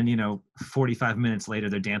 and then 45 minutes later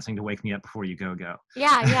they're dancing to Wake Me Up Before You Go Go.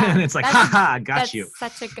 Yeah. Yeah. And it's like, ha ha, got you.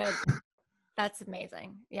 That's such a good, that's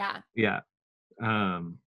amazing. Yeah. Yeah.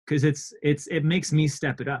 Because it makes me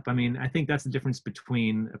step it up. I mean, I think that's the difference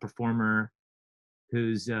between a performer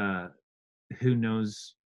who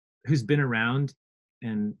knows, who's been around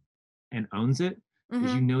and owns it,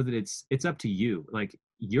 is you know that it's up to you. Like,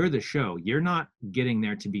 you're the show. You're not getting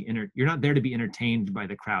there to be you're not there to be entertained by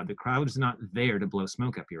the crowd. The crowd is not there to blow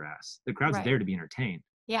smoke up your ass. The crowd's Right. there to be entertained.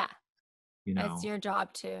 Yeah. You It's know? your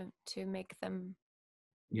job to make them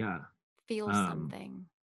Yeah. feel something.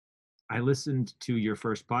 I listened to your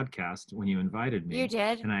first podcast when you invited me. You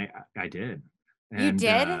did? And I did. You And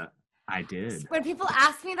did? I did. When people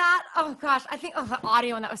ask me that, oh gosh, I think the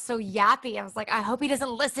audio and that was so yappy. I was like, I hope he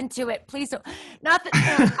doesn't listen to it. Please don't. Not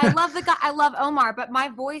that I love the guy. I love Omar, but my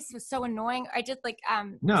voice was so annoying. I did like No,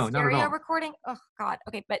 not at stereo all. recording. Oh God.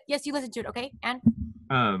 Okay, but yes, you listened to it. Okay, and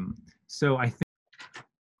so I think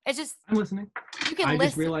it's just I'm listening. you can I listen.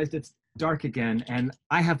 just realized it's dark again, and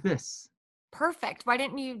I have this. Perfect. Why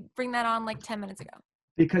didn't you bring that on like 10 minutes ago?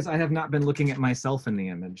 Because I have not been looking at myself in the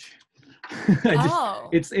image. Oh.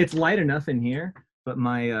 It's light enough in here, but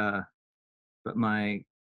my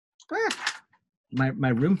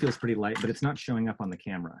room feels pretty light, but it's not showing up on the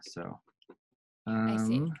camera. So, I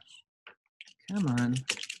see. Come on.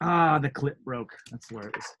 Ah, the clip broke. That's where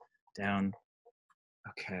it was down.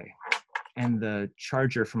 Okay. And the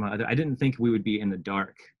charger from my other, I didn't think we would be in the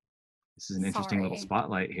dark. This is an interesting little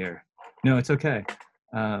spotlight here. No, it's okay.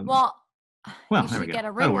 Well, you should get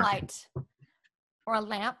a ring light or a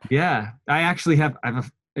lamp. Yeah, I actually have an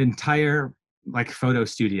entire like photo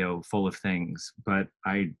studio full of things, but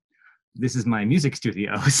this is my music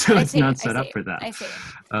studio, so it's not set up for that. I see.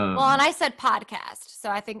 Well, and I said podcast, so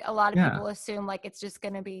I think a lot of people assume like it's just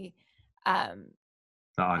going to be the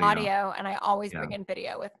audio, and I always bring in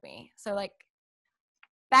video with me. So like,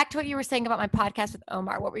 back to what you were saying about my podcast with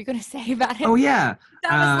Omar. What were you going to say about it? Oh yeah,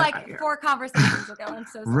 that was like 4 conversations ago. I'm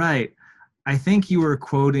so sorry. Right. I think you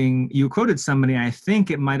quoted somebody. I think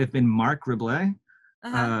it might have been Mark Riblet,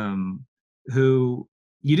 who,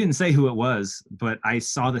 you didn't say who it was, but I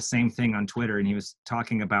saw the same thing on Twitter, and he was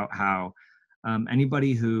talking about how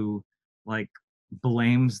anybody who like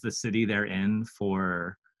blames the city they're in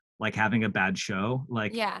for like having a bad show,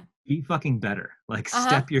 like be fucking better, like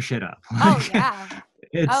step your shit up. Like,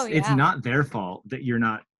 it's not their fault that you're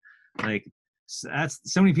not like.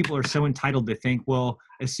 So many people are so entitled to think, well,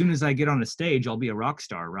 as soon as I get on a stage, I'll be a rock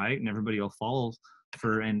star, right? And everybody will fall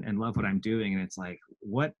for and love what I'm doing. And it's like,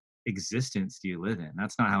 what existence do you live in?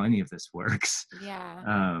 That's not how any of this works.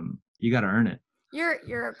 Yeah. You got to earn it.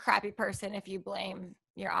 You're a crappy person if you blame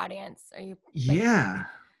your audience. Or you? Yeah.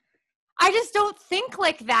 I just don't think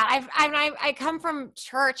like that. I come from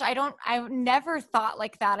church. I've never thought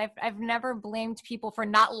like that. I've never blamed people for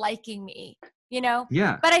not liking me. You know?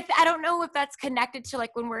 Yeah. But I don't know if that's connected to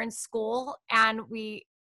like when we're in school and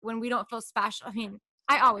when we don't feel special. I mean,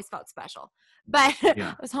 I always felt special, but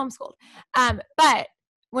I was homeschooled. But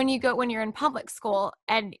when you're in public school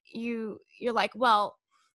and you're like, well,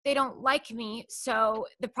 they don't like me, so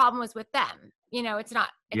the problem was with them. You know, it's not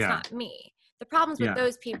me. The problem's with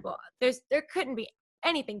those people. There couldn't be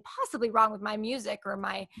anything possibly wrong with my music or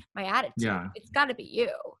my attitude. Yeah. It's got to be you.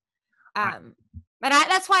 But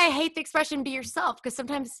that's why I hate the expression "be yourself," because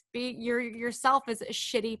sometimes yourself is a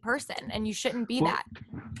shitty person, and you shouldn't be that.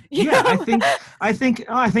 Yeah, I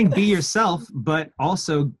think be yourself, but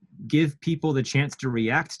also give people the chance to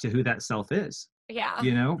react to who that self is. Yeah.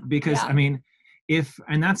 You know, because I mean,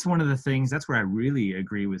 and that's one of the things. That's where I really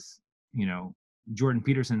agree with Jordan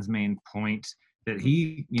Peterson's main point that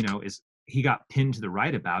he got pinned to the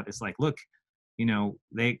right about. It's like, look.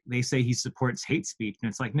 They say he supports hate speech, and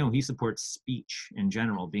it's like, no, he supports speech in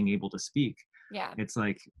general, being able to speak. Yeah. It's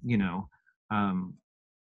like,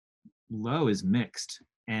 low is mixed.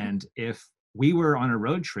 And if we were on a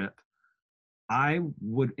road trip, and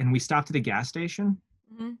we stopped at a gas station,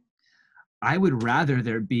 I would rather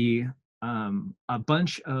there be a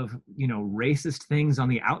bunch of, racist things on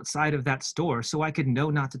the outside of that store so I could know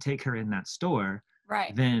not to take her in that store.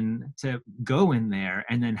 Right. Than to go in there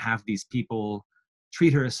and then have these people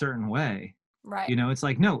treat her a certain way. Right. It's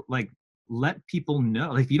like, no, like, let people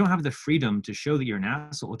know. Like, if you don't have the freedom to show that you're an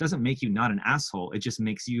asshole, it doesn't make you not an asshole. It just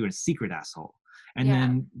makes you a secret asshole. And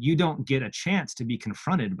then you don't get a chance to be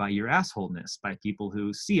confronted by your assholeness by people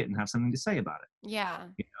who see it and have something to say about it. Yeah.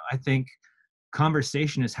 I think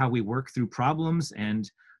conversation is how we work through problems, and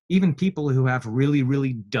even people who have really,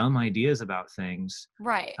 really dumb ideas about things.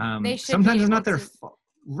 Right. Sometimes it's not their fault.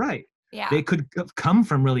 Right. Yeah. They could come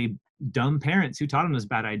from really dumb parents who taught them those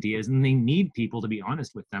bad ideas, and they need people to be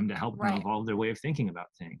honest with them to help them evolve their way of thinking about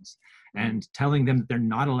things. And telling them that they're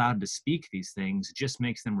not allowed to speak these things just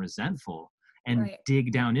makes them resentful and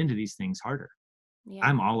dig down into these things harder. Yeah.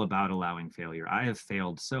 I'm all about allowing failure. I have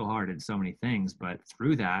failed so hard in so many things, but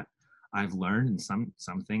through that, I've learned, and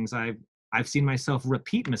some things I've seen myself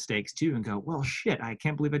repeat mistakes too and go, well, shit, I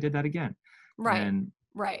can't believe I did that again. Right. And,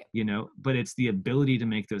 Right. you know, but it's the ability to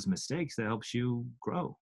make those mistakes that helps you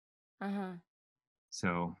grow. Uh-huh.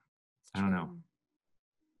 So It's I don't know. true.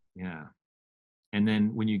 Yeah. And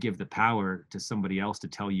then when you give the power to somebody else to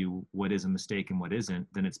tell you what is a mistake and what isn't,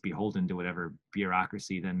 then it's beholden to whatever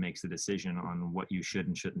bureaucracy then makes the decision on what you should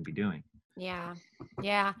and shouldn't be doing. Yeah.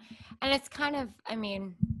 Yeah. And it's kind of, I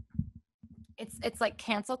mean, it's like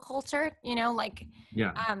cancel culture, you know, like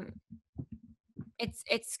Yeah. um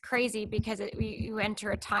it's crazy because you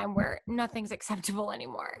enter a time where nothing's acceptable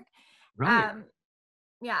anymore. Right. Um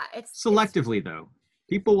yeah, it's Selectively, though,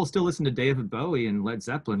 people will still listen to David Bowie and Led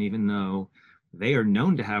Zeppelin, even though they are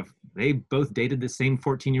known to have, they both dated the same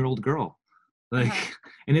 14-year-old girl. Like, uh-huh.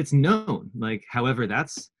 and it's known. Like, however,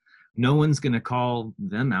 that's, no one's going to call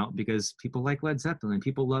them out because people like Led Zeppelin,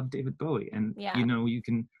 people love David Bowie. And, Yeah. you know, you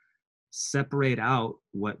can separate out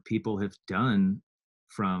what people have done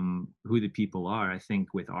from who the people are. I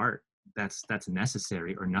think with art, that's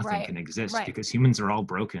necessary, or nothing Right. can exist Right. because humans are all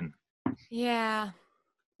broken. Yeah.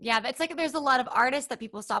 Yeah, that's like there's a lot of artists that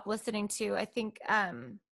people stop listening to. I think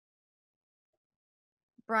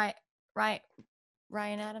Brian Ryan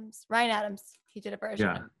Ryan Adams, he did a version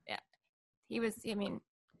Yeah. of, yeah. He was, I mean,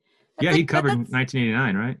 that's Yeah, like, he but covered that's,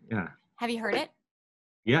 1989, right? Yeah. have you heard it?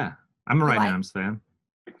 Yeah. I'm a You Ryan like, Adams fan.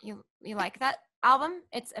 you like that album?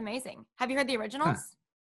 It's amazing. Have you heard the Yeah. originals?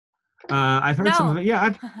 I've heard some of No. it.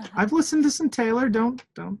 Yeah, I've listened to some Taylor. Don't.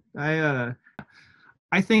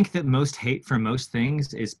 I think that most hate for most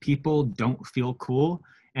things is people don't feel cool,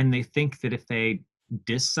 and they think that if they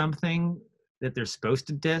diss something that they're supposed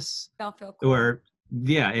to diss, They'll feel cool. or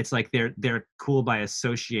yeah, it's like they're cool by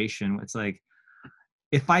association. It's like,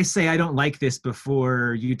 if I say I don't like this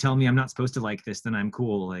before you tell me I'm not supposed to like this, then I'm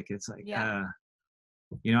cool. Like, it's like, Yeah.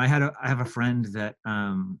 you know, I have a friend that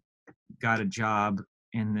got a job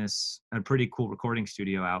in a pretty cool recording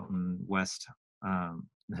studio out in West,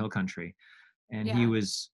 the Hill Country, and he Yeah.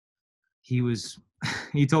 was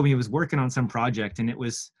he told me he was working on some project, and it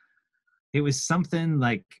was something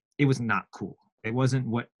like, it was not cool. It wasn't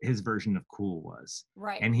what his version of cool was.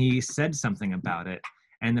 Right. And he said something about it,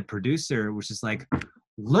 and the producer was just like,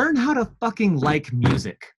 learn how to fucking like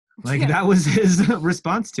music. Like, Yeah. that was his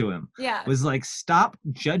response to him. Yeah. Was like, stop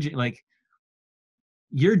judging. Like,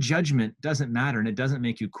 your judgment doesn't matter, and it doesn't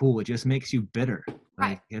make you cool. It just makes you bitter. Like,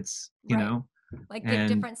 Right. it's, you Right. know, Like, give and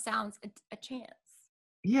different sounds a chance.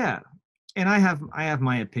 yeah. And I have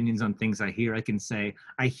my opinions on things I hear. I can say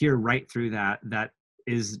I hear right through that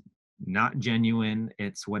is not genuine.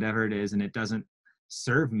 It's whatever it is, and it doesn't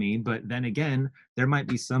serve me. But then again, there might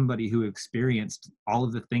be somebody who experienced all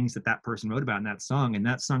of the things that person wrote about in that song, and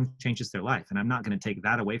that song changes their life. And I'm not going to take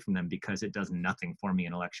that away from them because it does nothing for me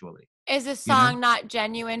intellectually. Is a You know? song not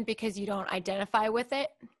genuine because you don't identify with it?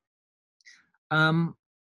 Um,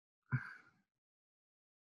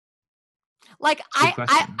 Like Good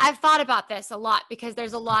question. I've thought about this a lot because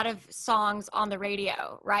there's a lot of songs on the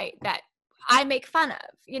radio, right, that I make fun of.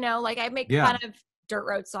 You know, like I make Yeah. fun of dirt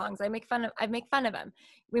road songs. I make fun of them.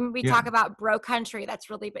 When we Yeah. talk about bro country, that's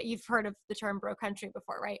really, but you've heard of the term bro country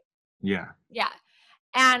before, right? Yeah. Yeah.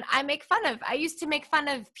 And I used to make fun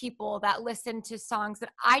of people that listened to songs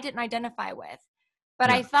that I didn't identify with. But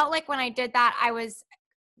I Yeah. felt like when I did that,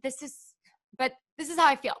 this is, but this is how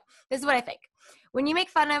I feel. This is what I think. When you make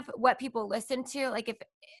fun of what people listen to, like if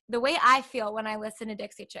the way I feel when I listen to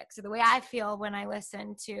Dixie Chicks, or the way I feel when I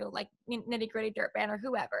listen to like Nitty Gritty Dirt Band or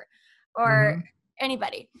whoever, or Mm-hmm.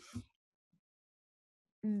 anybody,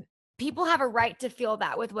 people have a right to feel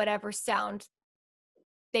that with whatever sound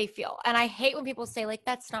they feel. And I hate when people say like,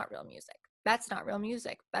 that's not real music. That's not real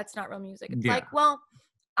music. That's not real music. It's Yeah. like, well,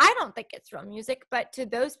 I don't think it's real music, but to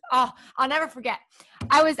those, oh, I'll never forget.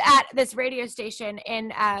 I was at this radio station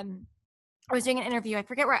in, I was doing an interview. I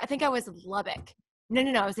forget where, I think I was in Lubbock. No,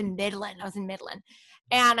 I was in Midland.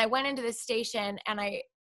 And I went into this station and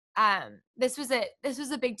this was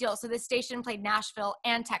a big deal. So this station played Nashville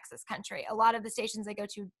and Texas country. A lot of the stations I go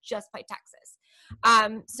to just play Texas.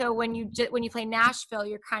 So when you play Nashville,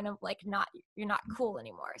 you're kind of like you're not cool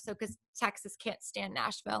anymore. So because Texas can't stand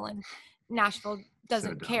Nashville and Nashville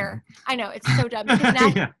doesn't care. I know, it's so dumb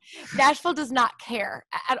because Yeah. Nashville does not care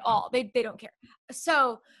at all. They don't care.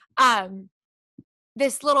 So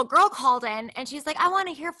this little girl called in and she's like, I want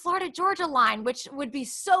to hear Florida Georgia Line, which would be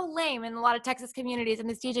so lame in a lot of Texas communities. And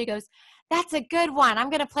this DJ goes, that's a good one. I'm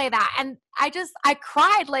going to play that. And I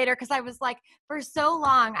cried later because I was like, for so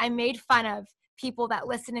long, I made fun of people that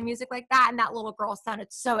listen to music like that. And that little girl sounded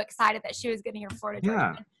so excited that she was going to hear Florida Georgia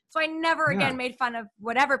Line. So I never again made fun of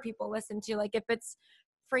whatever people listen to. Like if it's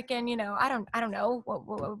freaking, I don't know,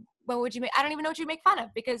 what would you make? I don't even know what you make fun of,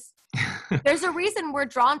 because there's a reason we're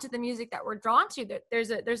drawn to the music that we're drawn to.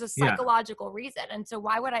 There's a Yeah, psychological reason. And so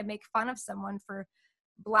why would I make fun of someone for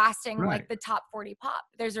blasting right. like the top 40 pop?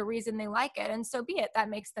 There's a reason they like it, and so be it. That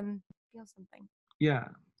makes them feel something. Yeah.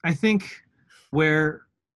 I think where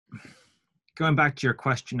going back to your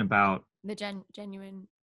question about The genuine.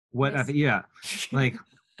 yeah, like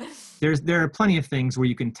there are plenty of things where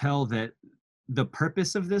you can tell that the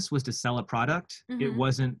purpose of this was to sell a product. It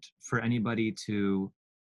wasn't for anybody to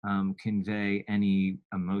convey any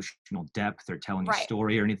emotional depth or tell any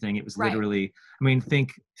story or anything. It was literally, I mean,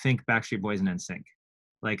 think Backstreet Boys and NSYNC.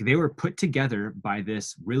 Like, they were put together by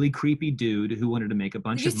this really creepy dude who wanted to make a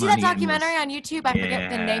bunch Did you of see money. that documentary on YouTube? I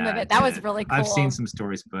forget the name of it. That was really cool. I've seen some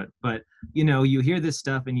stories, but you know, you hear this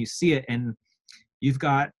stuff and you see it, and you've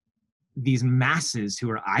got these masses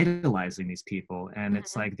who are idolizing these people, and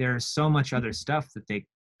it's like there's so much other stuff that they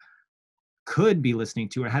could be listening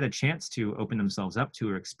to or had a chance to open themselves up to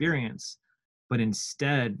or experience, but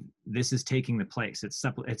instead this is taking the place. It's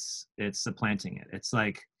supplanting it. It's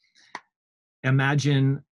like,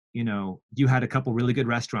 imagine, you know, you had a couple really good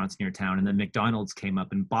restaurants in your town, and then McDonald's came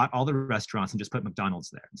up and bought all the restaurants and just put McDonald's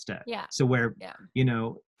there instead. Yeah. So where, you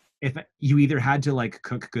know, if you either had to like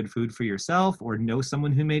cook good food for yourself or know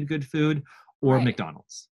someone who made good food, or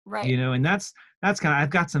McDonald's, you know, and that's kind of,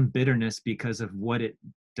 I've got some bitterness because of what it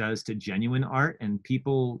does to genuine art and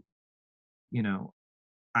people. You know,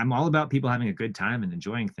 I'm all about people having a good time and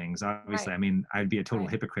enjoying things. Obviously, I mean, I'd be a total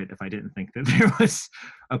hypocrite if I didn't think that there was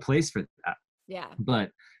a place for that. Yeah.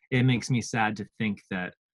 But it makes me sad to think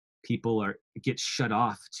that people get shut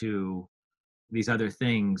off to these other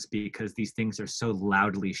things because these things are so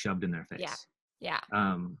loudly shoved in their face. Yeah.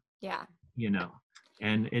 You know,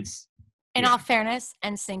 and it's, in all fairness,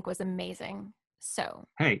 NSYNC was amazing. So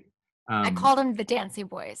hey, I called them the Dancy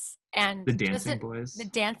Boys, and the Dancing Boys. The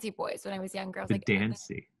Dancy Boys when I was younger. I was the like,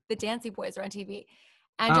 Dancy. The Dancy Boys are on TV,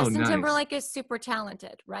 and Justin Timberlake is super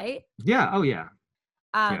talented, right? Yeah. Oh yeah.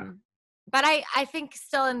 But I think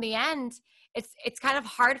still in the end, it's kind of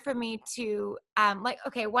hard for me to like,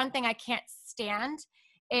 okay, one thing I can't stand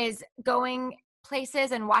is going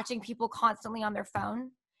places and watching people constantly on their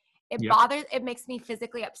phone. It makes me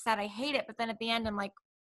physically upset. I hate it. But then at the end, I'm like,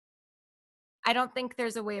 I don't think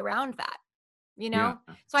there's a way around that, you know?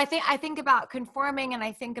 So I think about conforming, and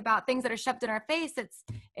I think about things that are shoved in our face.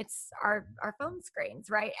 It's our phone screens,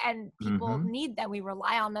 right? And people need them. We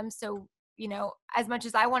rely on them. So, you know, as much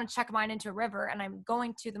as I want to check mine into a river, and I'm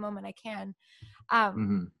going to the moment I can, I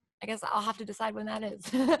guess I'll have to decide when that is.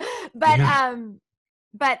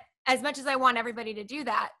 But as much as I want everybody to do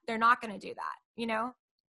that, they're not going to do that, you know?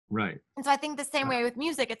 Right. And so I think the same way with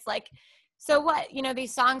music. It's like, so what, you know,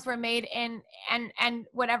 these songs were made in, and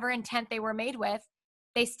whatever intent they were made with,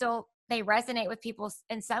 they resonate with people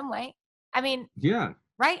in some way. I mean,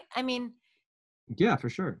 right? I mean, yeah, for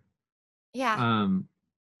sure. Yeah.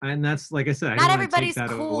 And that's, like I said, not everybody's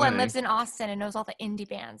cool and lives in Austin and knows all the indie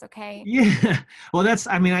bands. Okay. Yeah. Well,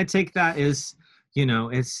 I take that as, you know,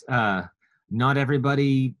 it's not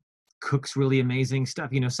everybody cooks really amazing stuff.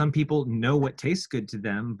 You know, some people know what tastes good to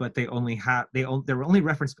them, but their only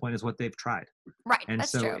reference point is what they've tried. Right. And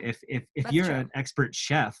that's so true. if you're an expert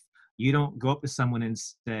chef, you don't go up to someone and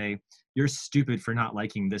say, you're stupid for not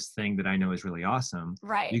liking this thing that I know is really awesome.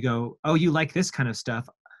 Right. You go, oh, you like this kind of stuff.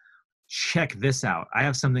 Check this out. I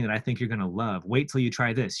have something that I think you're going to love. Wait till you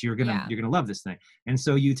try this. You're going to love this thing. And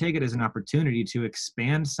so you take it as an opportunity to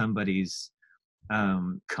expand somebody's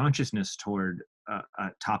consciousness toward a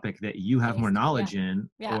topic that you have more knowledge in,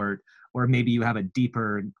 or maybe you have a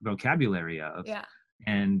deeper vocabulary of. Yeah.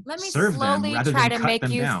 And let me serve slowly them rather try than to cut make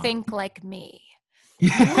them you down. think like me.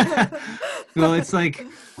 Yeah. Well, it's like,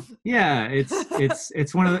 yeah,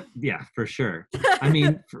 it's one of the, for sure. I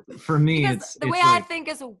mean, for me, because the way like, I think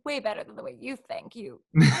is way better than the way you think. You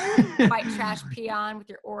white trash peon with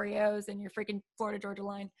your Oreos and your freaking Florida Georgia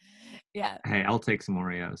line. Yeah. Hey, I'll take some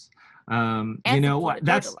Oreos. And you know what?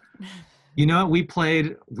 You know, we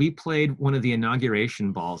played one of the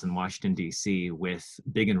inauguration balls in Washington, D.C. with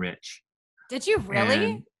Big and Rich. Did you really?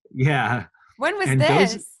 And, yeah. When was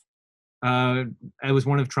this? It was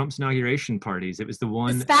one of Trump's inauguration parties. It was the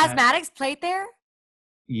one. The Spazmatics played there?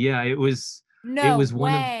 Yeah, it was. No it was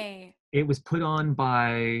way. It was put on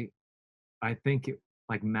by, I think,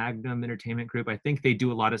 like Magnum Entertainment Group. I think they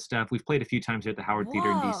do a lot of stuff. We've played a few times here at the Howard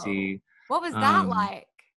Theater in DC. What was that like?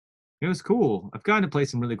 It was cool. I've gotten to play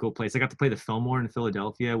some really cool places. I got to play the Fillmore in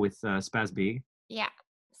Philadelphia with Spaz. Yeah.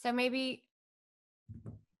 So maybe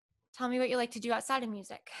tell me what you like to do outside of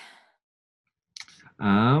music.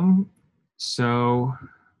 So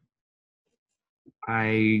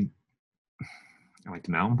I like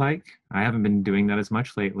to mountain bike. I haven't been doing that as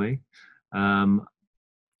much lately. Um,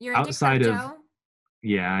 You're into outside of, crypto.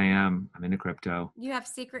 yeah, I am. I'm into crypto. You have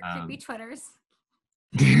secret creepy Um, Twitters.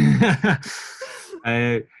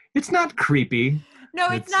 it's not creepy. No,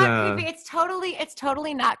 it's It's not creepy. It's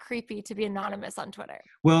totally not creepy to be anonymous on Twitter.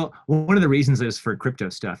 well, one of the reasons is for crypto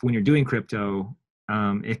stuff. When you're doing crypto,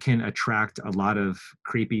 it can attract a lot of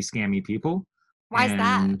creepy, scammy people, Why is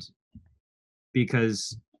that? and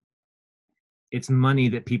because it's money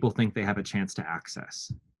that people think they have a chance to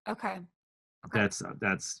access. Okay. Okay.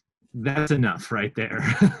 That's enough right there.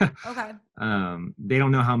 Okay. They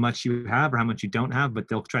don't know how much you have or how much you don't have, but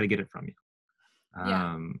they'll try to get it from you.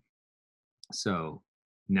 Yeah. So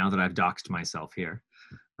now that I've doxed myself here,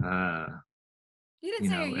 uh, You didn't you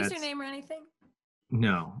say know, your that's username or anything.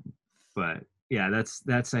 no, but yeah,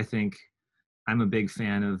 that's I think I'm a big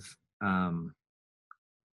fan of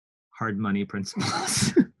hard money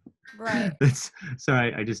principles. Right. That's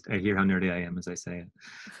sorry, I hear how nerdy I am as I say it.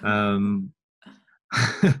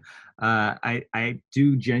 I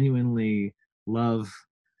do genuinely love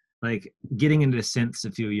like getting into synths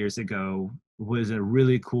a few years ago was a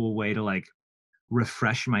really cool way to like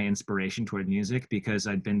refresh my inspiration toward music because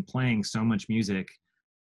I'd been playing so much music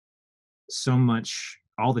so much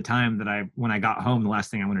all the time that when I got home the last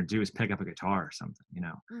thing I want to do is pick up a guitar or something, you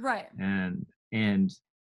know. Right. And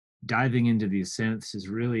diving into these synths has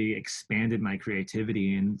really expanded my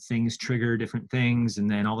creativity and things trigger different things and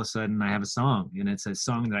then all of a sudden I have a song and it's a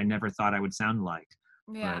song that I never thought I would sound like,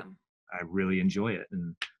 Yeah. but I really enjoy it.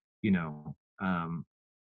 And you know,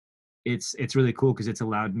 it's really cool because it's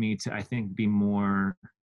allowed me to I think be more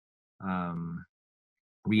um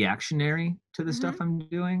reactionary to the stuff Mhm. I'm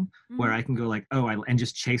doing, where Mhm. I can go like, oh, and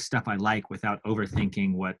just chase stuff I like without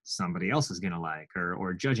overthinking what somebody else is gonna like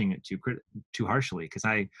or judging it too harshly. Because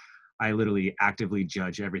I literally actively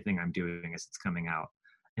judge everything I'm doing as it's coming out,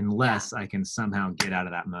 Yeah. unless I can somehow get out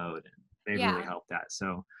of that mode. And they've really Yeah. helped that.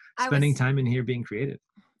 So I spending was time in here being creative.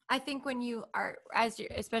 I think when you are as you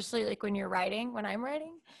especially like when you're writing, when I'm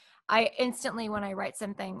writing, I instantly when I write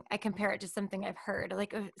something, I compare it to something I've heard.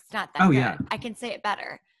 Like "Oh, it's not that Oh good. yeah, I can say it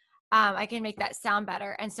better. I can make that sound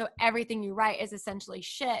better. And so everything you write is essentially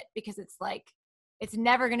shit because it's like it's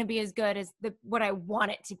never going to be as good as the what I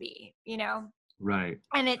want it to be, you know? right.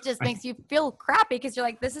 And it just I makes you feel crappy because you're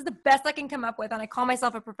like, this is the best I can come up with. And I call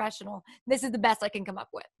myself a professional. This is the best I can come up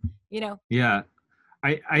with, you know? yeah.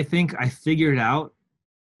 I think I figured out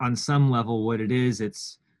on some level what it is.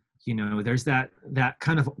 It's you know there's that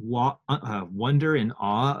kind of wonder and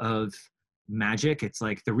awe of magic. It's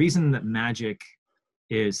like the reason that magic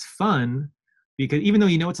is fun, because even though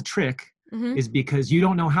you know it's a trick, Mm-hmm. is because you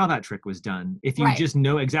don't know how that trick was done. If you Right. just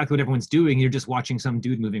know exactly what everyone's doing, you're just watching some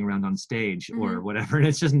dude moving around on stage Mm-hmm. or whatever, and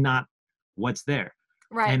it's just not what's there.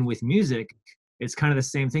 Right. And with music, it's kind of the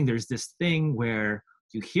same thing. There's this thing where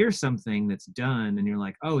you hear something that's done and you're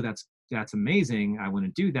like, oh, that's amazing, I want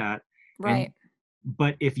to do that. And Right.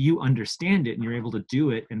 but if you understand it and you're able to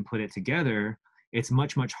do it and put it together, it's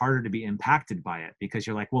much harder to be impacted by it because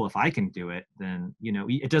you're like, well, if I can do it, then you know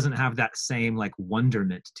it doesn't have that same like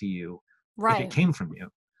wonderment to you if it Right. came from you.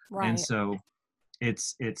 And Right. so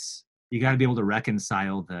it's you got to be able to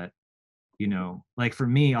reconcile that. You know, like for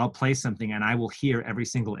me, I'll play something and I will hear every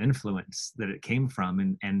single influence that it came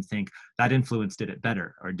from and think that influence did it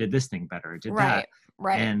better or did this thing better or did that. Right.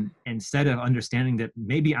 Right. And instead of understanding that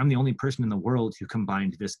maybe I'm the only person in the world who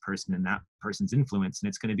combined this person and that person's influence and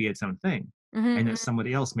it's going to be its own thing, Mm-hmm. and that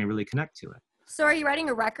somebody else may really connect to it. So are you writing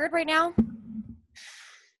a record right now?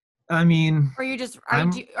 I mean, Or you just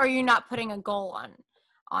I'm are you not putting a goal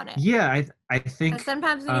on it? yeah, I Because think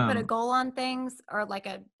sometimes when you put a goal on things or like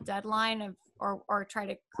a deadline of or try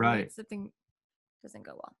to right. create something doesn't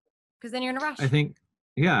go well. Because then you're in a I rush. think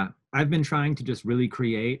yeah, I've been trying to just really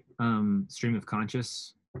create stream of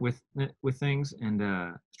conscious with things and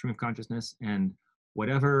stream of consciousness and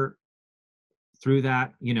whatever through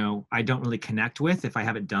that, you know, I don't really connect with. If I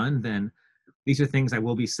have it done, then these are things I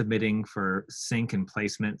will be submitting for sync and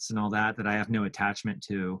placements and all that I have no attachment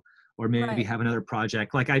to, or maybe Right. have another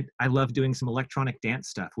project. Like I love doing some electronic dance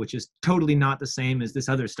stuff, which is totally not the same as this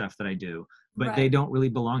other stuff that I do, but they Right. don't really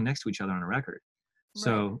belong next to each other on a record. Right.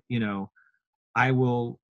 So, you know, I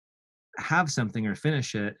will have something or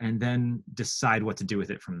finish it and then decide what to do with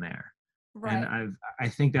it from there. And Right. I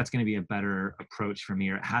think that's going to be a better approach for me,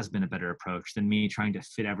 or it has been a better approach than me trying to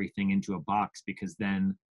fit everything into a box, because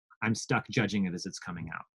then I'm stuck judging it as it's coming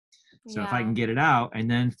out. So if I Yeah. can get it out and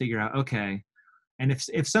then figure out, okay, and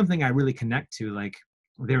if something I really connect to, like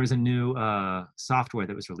there was a new software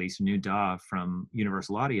that was released, a new DAW from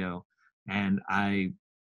Universal Audio, and I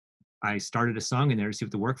I started a song in there to see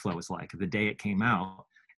what the workflow was like the day it came out.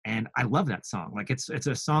 And I love that song. Like it's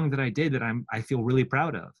a song that I did that I feel really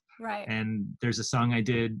proud of. Right. And there's a song I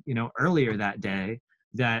did, earlier that day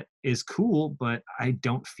that is cool, but I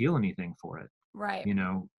don't feel anything for it, Right.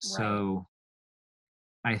 Right. So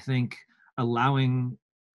I think allowing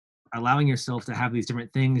yourself to have these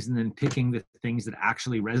different things and then picking the things that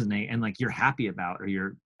actually resonate and like you're happy about or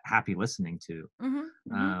you're happy listening to,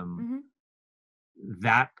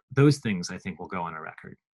 that those things I think will go on a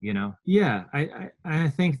record. Yeah, I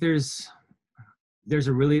think there's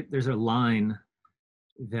a line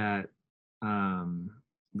that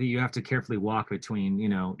that you have to carefully walk between,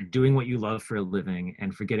 doing what you love for a living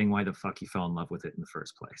and forgetting why the fuck you fell in love with it in the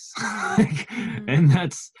first place. And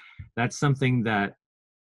that's something that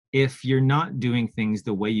if you're not doing things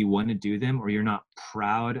the way you want to do them, or you're not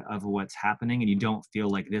proud of what's happening and you don't feel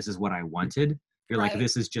like this is what I wanted, you're like,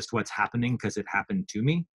 this is just what's happening because it happened to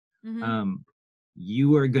me.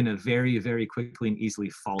 You are going to very, very quickly and easily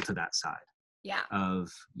fall to that side. Yeah. Of,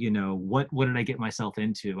 what did I get myself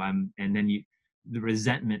into? And then the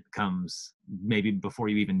resentment comes maybe before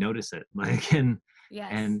you even notice it. Like, and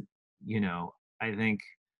I think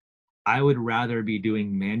I would rather be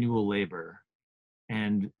doing manual labor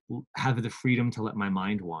and have the freedom to let my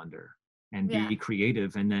mind wander and be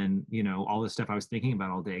creative. And then, all the stuff I was thinking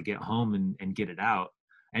about all day, get home and get it out.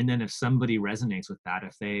 And then if somebody resonates with that,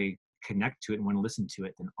 if they connect to it and want to listen to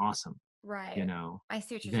it, then awesome. Right. I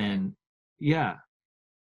see what you're then saying. Yeah.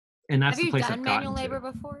 And that's Have the you place done I've manual gotten labor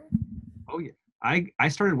to. before? Oh yeah. I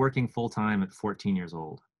started working full time at 14 years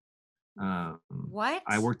old. What?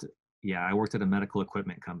 I worked at a medical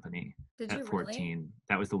equipment company Did at you 14. really?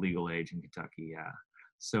 That was the legal age in Kentucky. Yeah.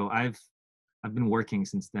 So I've been working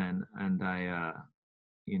since then, and I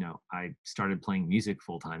started playing music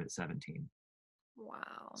full time at 17.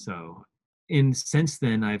 Wow. So since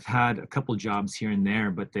then I've had a couple jobs here and there,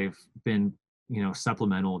 but they've been,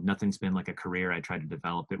 supplemental. Nothing's been like a career I tried to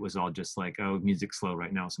develop. It was all just like, oh, music's slow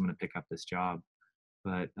right now, so I'm going to pick up this job.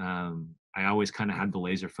 But I always kind of had the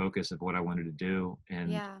laser focus of what I wanted to do.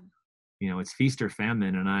 And, it's feast or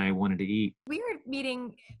famine, and I wanted to eat. Weird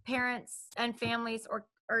meeting parents and families or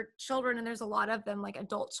children, and there's a lot of them, like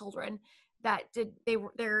adult children, that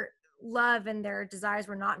their love and their desires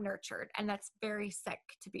were not nurtured, and that's very sick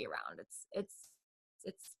to be around. It's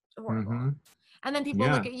horrible. And then people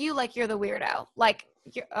look at you like you're the weirdo. Like,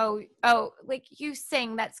 like you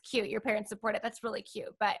sing, that's cute. Your parents support it. That's really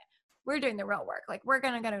cute. But we're doing the real work. Like, we're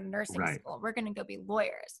going to go to nursing school. We're going to go be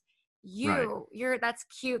lawyers. That's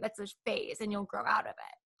cute. That's a phase and you'll grow out of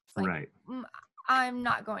it. It's like, I'm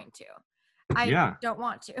not going to. I don't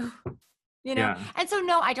want to. And so,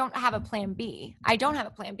 no, I don't have a plan B. I don't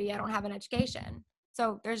have an education.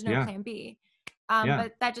 So there's no plan B.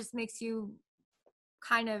 But that just makes you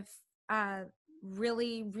kind of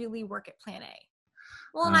really, really work at plan A.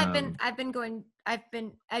 Well, and I've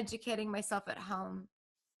been educating myself at home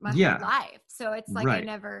my whole life. So it's like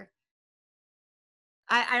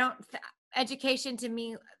I don't, education to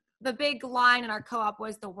me, the big line in our co-op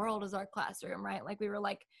was the world is our classroom, right? Like we were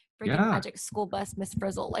like freaking Magic School Bus, Miss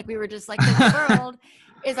Frizzle. Like we were just like, the world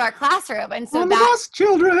is our classroom. And so that's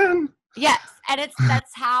children. Yes. And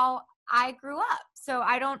that's how I grew up. So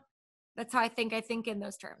that's how I think in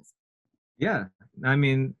those terms. Yeah. I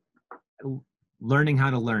mean, learning how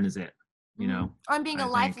to learn is it, I'm being a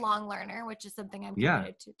lifelong learner, which is something I'm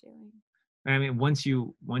committed to doing. I mean, once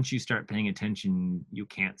you start paying attention, you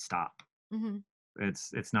can't stop.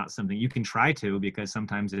 It's not something you can try to, because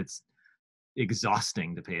sometimes it's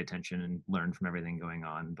exhausting to pay attention and learn from everything going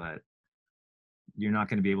on, but you're not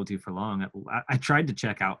going to be able to for long. I tried to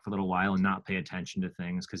check out for a little while and not pay attention to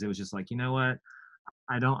things, because it was just like, you know what?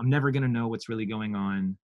 I'm never going to know what's really going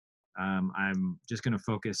on. I'm just going to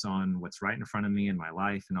focus on what's right in front of me in my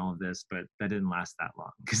life and all of this. But that didn't last that long,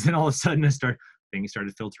 because then all of a sudden things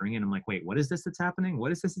started filtering in. I'm like, wait, what is this that's happening?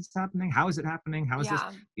 What is this that's happening? How is it happening? How is this,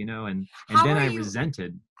 and then I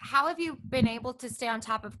resented. How have you been able to stay on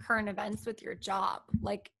top of current events with your job?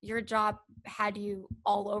 Like, your job had you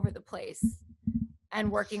all over the place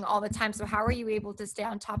and working all the time. So how are you able to stay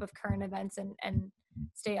on top of current events and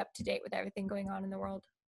stay up to date with everything going on in the world?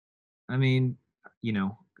 I mean,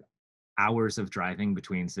 hours of driving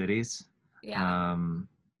between cities.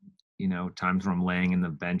 Times where I'm laying in the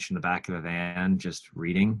bench in the back of the van, just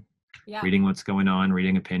reading what's going on,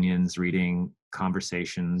 reading opinions, reading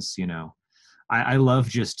conversations. I love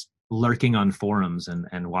just lurking on forums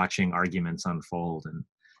and watching arguments unfold and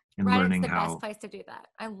learning how. Reddit's the best place to do that.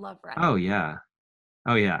 I love Reddit.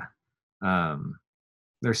 Oh yeah.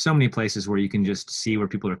 There's so many places where you can just see where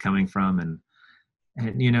people are coming from, and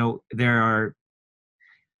there are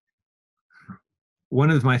one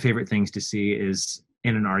of my favorite things to see is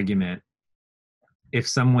in an argument, if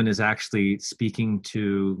someone is actually speaking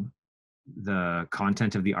to the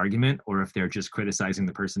content of the argument or if they're just criticizing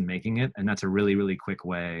the person making it. And that's a really, really quick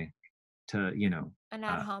way to, An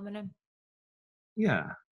ad hominem,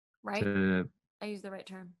 yeah, right? to, I used the right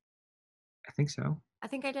term. I think so. I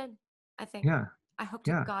think I did. I think. Yeah. I hope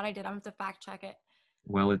to Yeah. God I did. I'm going to fact check it.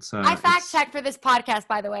 Well, it's I fact check for this podcast,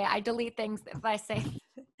 by the way. I delete things if I say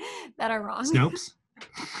that are wrong. Snopes.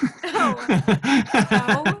 No.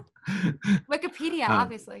 Wikipedia,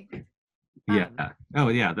 obviously. Yeah. Oh,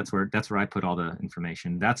 yeah. That's where I put all the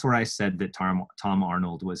information. That's where I said that Tom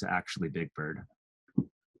Arnold was actually Big Bird.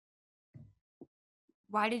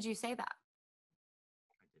 Why did you say that?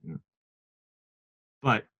 I didn't.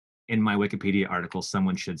 But in my Wikipedia article,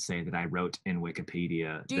 someone should say that I wrote in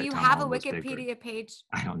Wikipedia. Do that you Tom have Arnold a was Big Bird. Wikipedia page?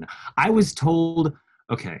 I don't know. I was told,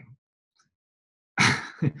 okay.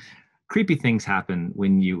 Creepy things happen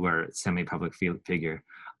when you are a semi-public figure.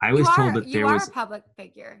 I was told that there was a public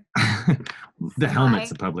figure. The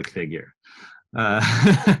helmet's a public figure.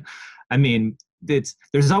 I mean, there's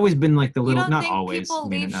always been like the little, not always. People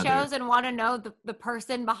leave shows and want to know the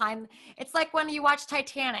person behind. It's like when you watch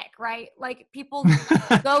Titanic, right? Like people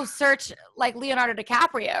go search like Leonardo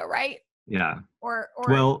DiCaprio, right? Yeah. Or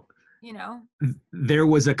well, there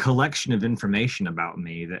was a collection of information about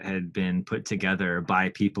me that had been put together by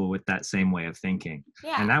people with that same way of thinking.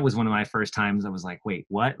 Yeah. And that was one of my first times I was like, wait,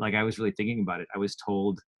 what? Like I was really thinking about it. I was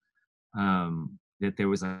told that there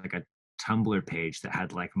was like a Tumblr page that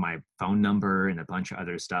had like my phone number and a bunch of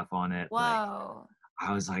other stuff on it. Whoa. Like,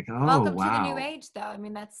 I was like, oh, welcome wow. to the new age though. I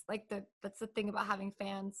mean, that's the thing about having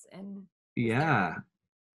fans and yeah.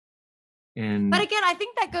 But again, I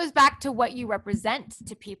think that goes back to what you represent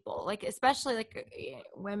to people, like especially like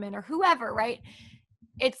women or whoever, right?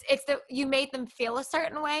 It's that you made them feel a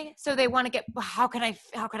certain way, so they want to get. How can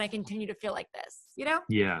I continue to feel like this?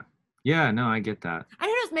 Yeah. Yeah. No, I get that. I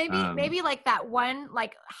don't know. Maybe like that one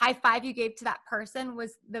like high five you gave to that person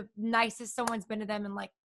was the nicest someone's been to them in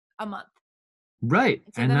like a month. Right.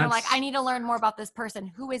 So and then they're like, I need to learn more about this person.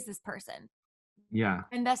 Who is this person? Yeah.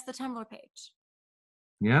 And that's the Tumblr page.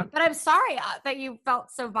 Yeah. But I'm sorry that you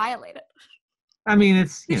felt so violated. I mean,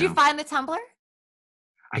 it's, Did you find the Tumblr?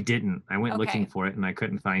 I didn't. I went looking for it and I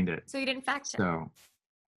couldn't find it. So you didn't fact check?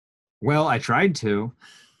 Well, I tried to,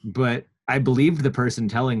 but I believed the person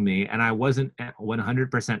telling me, and I wasn't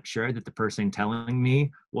 100% sure that the person telling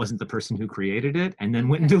me wasn't the person who created it, and then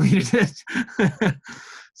went and deleted it.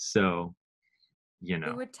 So,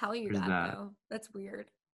 Who would tell you that, though? That's weird.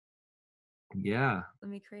 Yeah.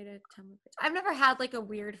 Let me create a Tumblr page. I've never had like a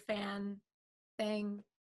weird fan thing.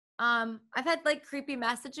 I've had like creepy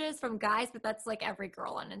messages from guys, but that's like every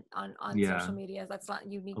girl on social media. That's not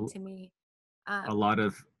unique to me. A lot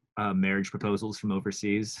of marriage proposals from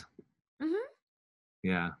overseas. Mm-hmm.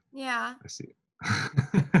 Yeah. Yeah. I see.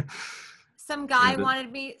 Some guy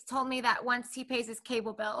told me that once he pays his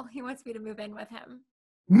cable bill, he wants me to move in with him.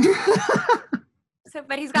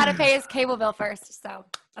 But he's got to pay his cable bill first, so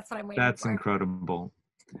that's what I'm waiting for. That's incredible.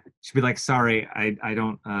 Should be like, sorry, I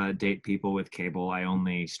don't date people with cable. I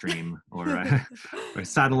only stream or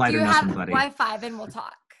satellite or nothing, buddy. You have Wi-Fi, then we'll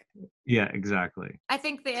talk. Yeah, exactly. I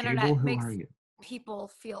think the internet makes people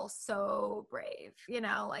feel so brave.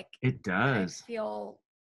 Like it does. Feel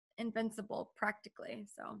invincible practically.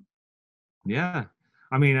 So. Yeah,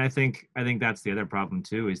 I mean, I think that's the other problem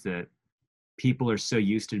too, is that people are so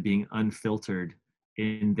used to being unfiltered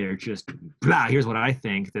in their just blah, here's what I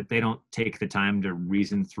think, that they don't take the time to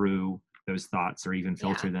reason through those thoughts or even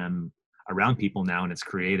filter them around people now, and it's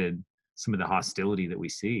created some of the hostility that we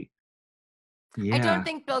see. Yeah. I don't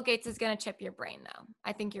think Bill Gates is going to chip your brain though.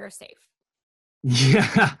 I think you're safe.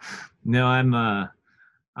 Yeah. No, I'm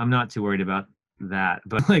not too worried about that.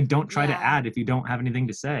 But like, don't try to add if you don't have anything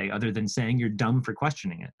to say other than saying you're dumb for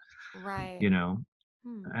questioning it. Right.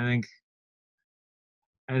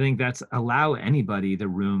 I think that's allow anybody the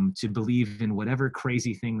room to believe in whatever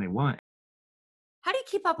crazy thing they want. How do you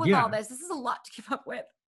keep up with all this? This is a lot to keep up with.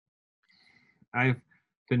 I've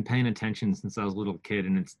been paying attention since I was a little kid.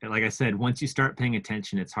 And it's like I said, once you start paying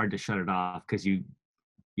attention, it's hard to shut it off because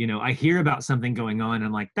I hear about something going on and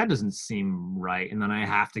I'm like, that doesn't seem right. And then I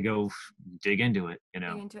have to go dig into it, Dig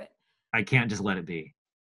into it. I can't just let it be.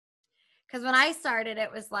 Because when I started, it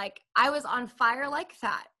was like, I was on fire like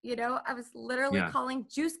that. I was literally calling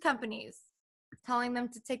juice companies, telling them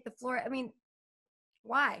to take the floor. I mean,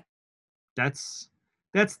 why? That's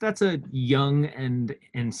that's a young and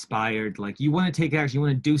inspired, like, you want to take action, you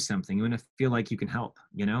want to do something, you want to feel like you can help,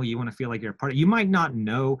 you want to feel like you're a part of, you might not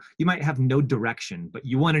know, you might have no direction, but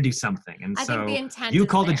you want to do something, and I think the so intent you is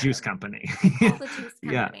called a juice there. company. I called the juice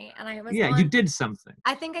Yeah, company, and I was yeah, you on. did something.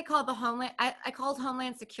 I think I called the Homeland. I called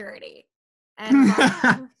Homeland Security,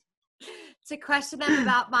 and to question them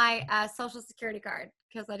about my Social Security card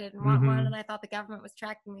because I didn't want one, and Hmm. I thought the government was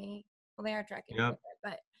tracking me. Well, they are tracking me Yep.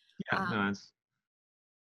 with it, Yeah, no, um, it's,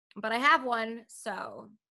 but I have one, so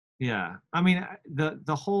yeah, I mean,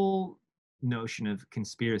 the whole notion of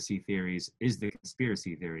conspiracy theories is the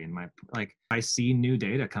conspiracy theory in my, like, I see new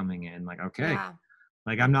data coming in, like, okay, yeah.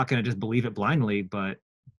 like, I'm not going to just believe it blindly, but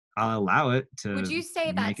I'll allow it Would to you say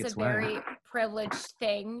make that's a its way. very privileged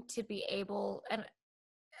thing to be able? And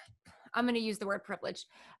I'm going to use the word privilege.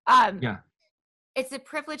 Um, Yeah. it's a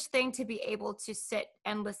privileged thing to be able to sit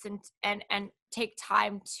and listen and take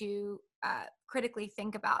time to critically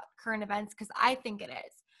think about current events, because I think it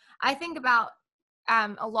is. I think about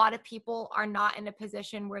a lot of people are not in a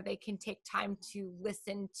position where they can take time to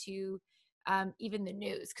listen to even the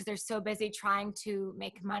news, because they're so busy trying to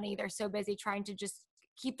make money. They're so busy trying to just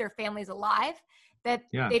keep their families alive that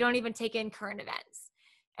Yeah. they don't even take in current events.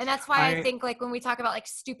 And that's why I I think, like, when we talk about like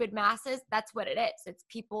stupid masses, that's what it is. It's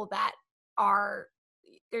people that are,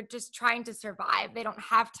 they're just trying to survive. They don't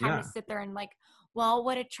have time to Yeah. sit there and like, well,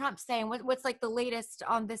 what did Trump say? And what's like the latest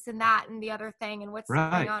on this and that and the other thing and what's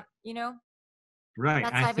going Right. on, you know? Right.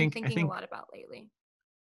 That's what I've been thinking a lot about lately.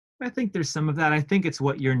 I think there's some of that. I think it's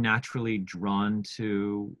what you're naturally drawn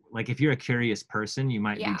to. Like, if you're a curious person, you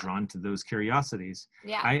might be Yeah. drawn to those curiosities.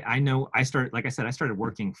 Yeah. I know like I said, I started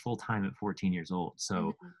working full time at 14 years old.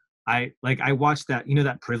 So Mhm. I watched that,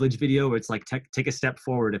 that privilege video where it's like, take a step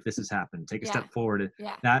forward if this has happened, take a Yeah. step forward.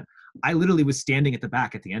 Yeah. That I literally was standing at the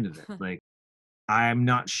back at the end of it. Like, I'm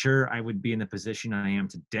not sure I would be in the position I am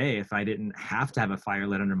today if I didn't have to have a fire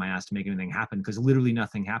lit under my ass to make anything happen, because literally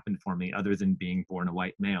nothing happened for me other than being born a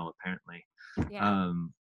white male, apparently. Yeah.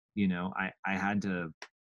 Um,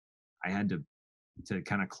 I had to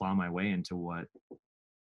kind of claw my way into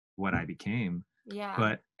what I became. Yeah.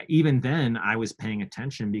 But even then I was paying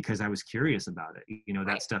attention because I was curious about it. That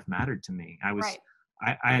Right. stuff mattered to me. Right.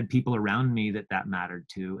 I had people around me that mattered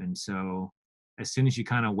to. And so as soon as you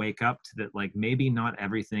kind of wake up to that, like, maybe not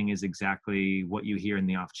everything is exactly what you hear in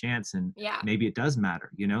the off chance, and Yeah. maybe it does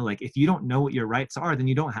matter, like, if you don't know what your rights are, then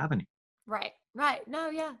you don't have any, Right. Right. No,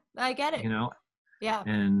 yeah. I get it. you know Yeah.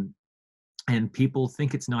 and people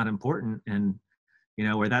think it's not important, and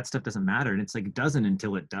where that stuff doesn't matter, and it's like, it doesn't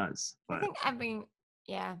until it does. But I mean,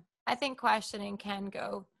 yeah. I think questioning can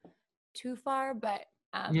go too far,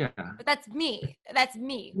 yeah, but that's me. That's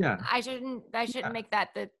me. yeah, I shouldn't yeah, make that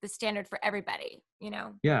the standard for everybody, you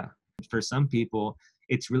know? yeah. For some people,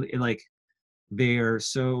 it's really like, they are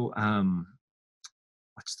so,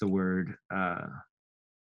 what's the word,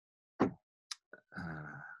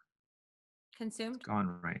 Consumed.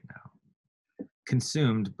 gone right now,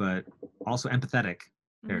 consumed, but also empathetic.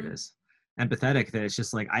 There it Hmm. is. Empathetic, that it's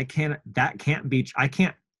just like, I can't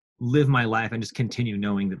live my life and just continue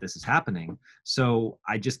knowing that this is happening. So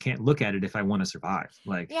I just can't look at it if I want to survive.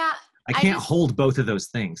 Like, Yeah. I I can't just hold both of those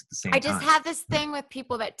things at the I same just time. have this thing with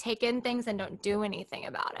people that take in things and don't do anything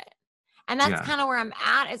about it. And that's Yeah. kind of where I'm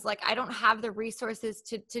at, is like, I don't have the resources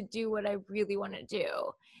to do what I really want to do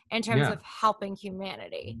in terms Yeah. of helping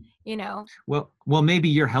humanity, you know? Well, maybe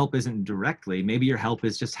your help isn't directly. Maybe your help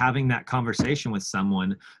is just having that conversation with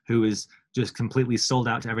someone who is just completely sold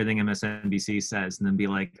out to everything MSNBC says, and then be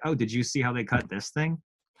like, "Oh, did you see how they cut this thing?"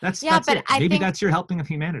 That's Yeah, that's but it. I Maybe think, that's your helping of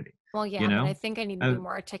humanity. well, You yeah, but I know? think I need to be Uh,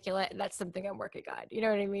 more articulate. And that's something I'm working on. You know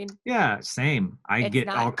what I mean? yeah, same. I It's get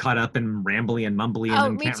not. all caught up and rambly and mumbly, and Oh,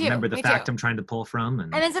 then me can't too. remember the Me too. fact I'm trying to pull from.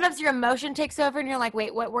 And And then sometimes your emotion takes over and you're like,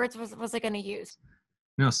 wait, what words was I going to use?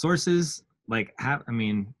 sources, like, have, I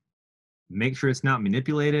mean, make sure it's not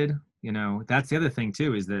manipulated. That's the other thing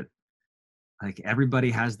too, is that, like,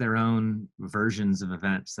 everybody has their own versions of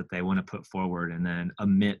events that they want to put forward and then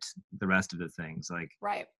omit the rest of the things. Like,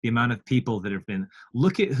 Right. the amount of people that have been,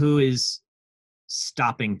 look at who is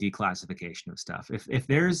stopping declassification of stuff. If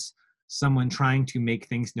there's someone trying to make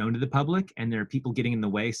things known to the public and there are people getting in the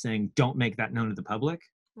way saying, don't make that known to the public,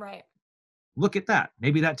 Right. look at that.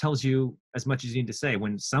 Maybe that tells you as much as you need to say,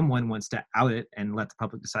 when someone wants to out it and let the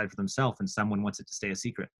public decide for themselves, and someone wants it to stay a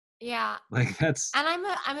secret. Yeah. Like, that's, And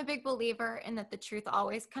I'm a big believer in that the truth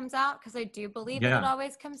always comes out, because I do believe that it yeah,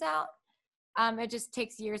 always comes out. It just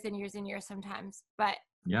takes years and years and years sometimes. But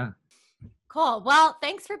yeah, cool. Well,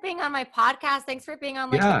 thanks for being on my podcast. Thanks for being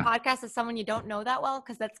on like the yeah, podcast of someone you don't know that well,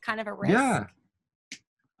 because that's kind of a risk. yeah.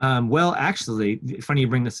 Well, actually, funny you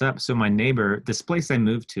bring this up. So my neighbor, this place I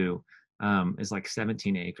moved to, is like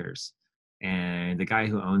 17 acres, and the guy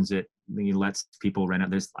who owns it, he lets people rent out.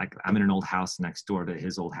 There's like I'm in an old house next door to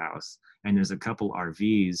his old house, and there's a couple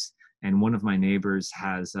RVs, and one of my neighbors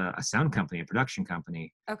has a sound company, a production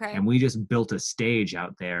company, Okay. and we just built a stage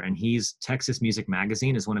out there. And he's Texas Music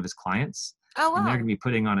Magazine is one of his clients, Oh and they're wow. gonna be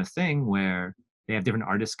putting on a thing where they have different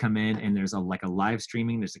artists come in, and there's a like a live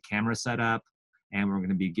streaming. There's a camera set up and we're going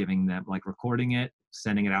to be giving them like recording it,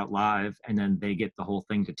 sending it out live, and then they get the whole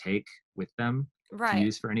thing to take with them to Right.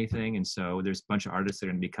 use for anything. And so there's a bunch of artists that are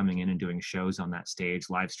going to be coming in and doing shows on that stage,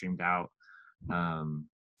 live streamed out. Um,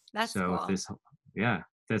 That's so if cool. this, yeah, if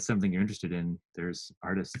that's something you're interested in, there's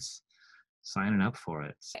artists signing up for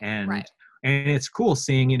it, Right. and it's cool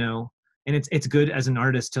seeing, you know, and it's good as an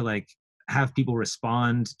artist to like have people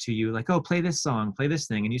respond to you like, oh, play this song, play this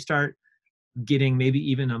thing, and you start getting maybe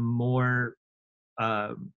even a more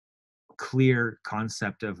uh, clear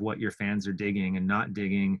concept of what your fans are digging and not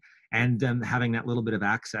digging, and them having that little bit of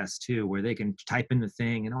access too where they can type in the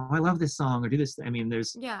thing and, oh, I love this song or do this. I mean,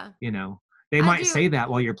 there's, Yeah. you know, they I might do. say that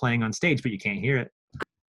while you're playing on stage but you can't hear it.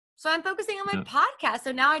 So I'm focusing on my Yeah. podcast.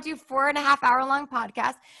 So now I do 4.5 hour long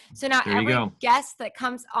podcast. So now There you every go. guest that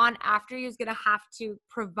comes on after you is going to have to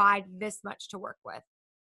provide this much to work with.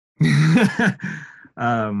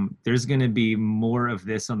 There's going to be more of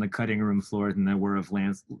this on the cutting room floor than there were of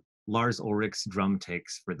Lars Ulrich's drum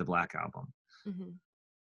takes for the Black Album. Mm-hmm.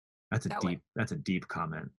 That's a deep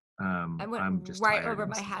comment. I went I'm just right tired over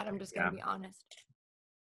and my stuff. head. I'm just going to be honest.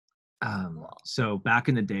 Cool. So back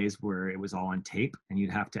in the days where it was all on tape and you'd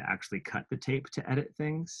have to actually cut the tape to edit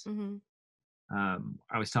things, Mm-hmm.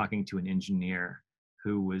 I was talking to an engineer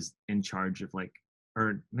who was in charge of like,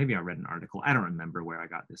 or maybe I read an article, I don't remember where I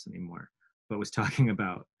got this anymore, but was talking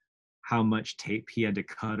about how much tape he had to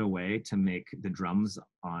cut away to make the drums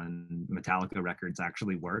on Metallica records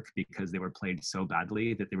actually work because they were played so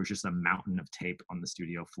badly that there was just a mountain of tape on the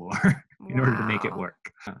studio floor in order to make it Wow.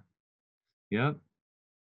 work. Yep.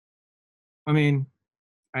 I mean,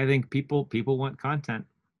 I think people want content.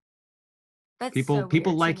 That's People so weird to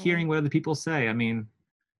like me. hearing what other people say. I mean,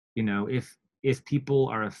 you know, if people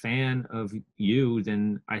are a fan of you,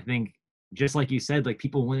 then I think just like you said, like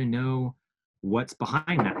people want to know what's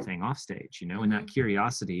behind that thing off stage, you know, and Mm-hmm. that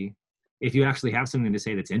curiosity. If you actually have something to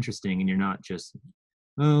say that's interesting and you're not just,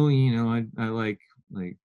 oh, you know, I like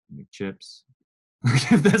chips.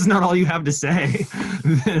 If that's not all you have to say,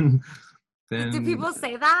 then Do then people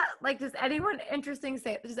say that? Like, does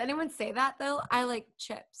anyone say that though? I like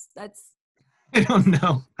chips. That's I don't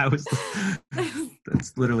know.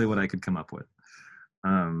 That's literally what I could come up with.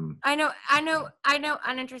 Um, I know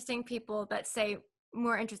uninteresting people that say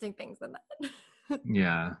more interesting things than that.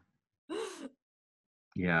 yeah,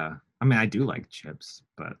 yeah. I mean, I do like chips,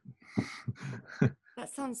 but That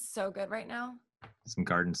sounds so good right now. some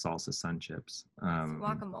garden salsa sun chips. It's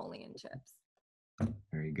guacamole and chips.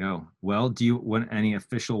 There you go. Well, do you want any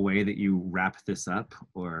official way that you wrap this up,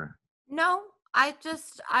 or? No, I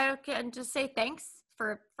can just say thanks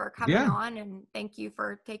for coming Yeah, on, and thank you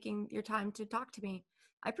for taking your time to talk to me.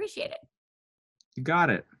 I appreciate it. you got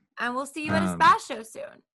it. And we'll see you at a Um, Spaz show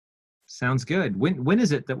soon. Sounds good. When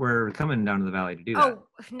is it that we're coming down to the valley to do that? Oh,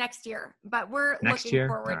 next year. But we're Next looking year?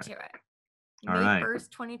 All forward right. to it. All May right.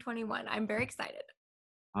 1st, 2021. I'm very excited.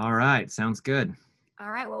 All right. Sounds good.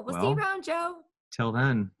 All right. Well, we'll see you Well, around, Joe. till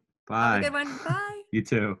then. Have a Bye. good one. Bye. You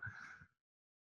too.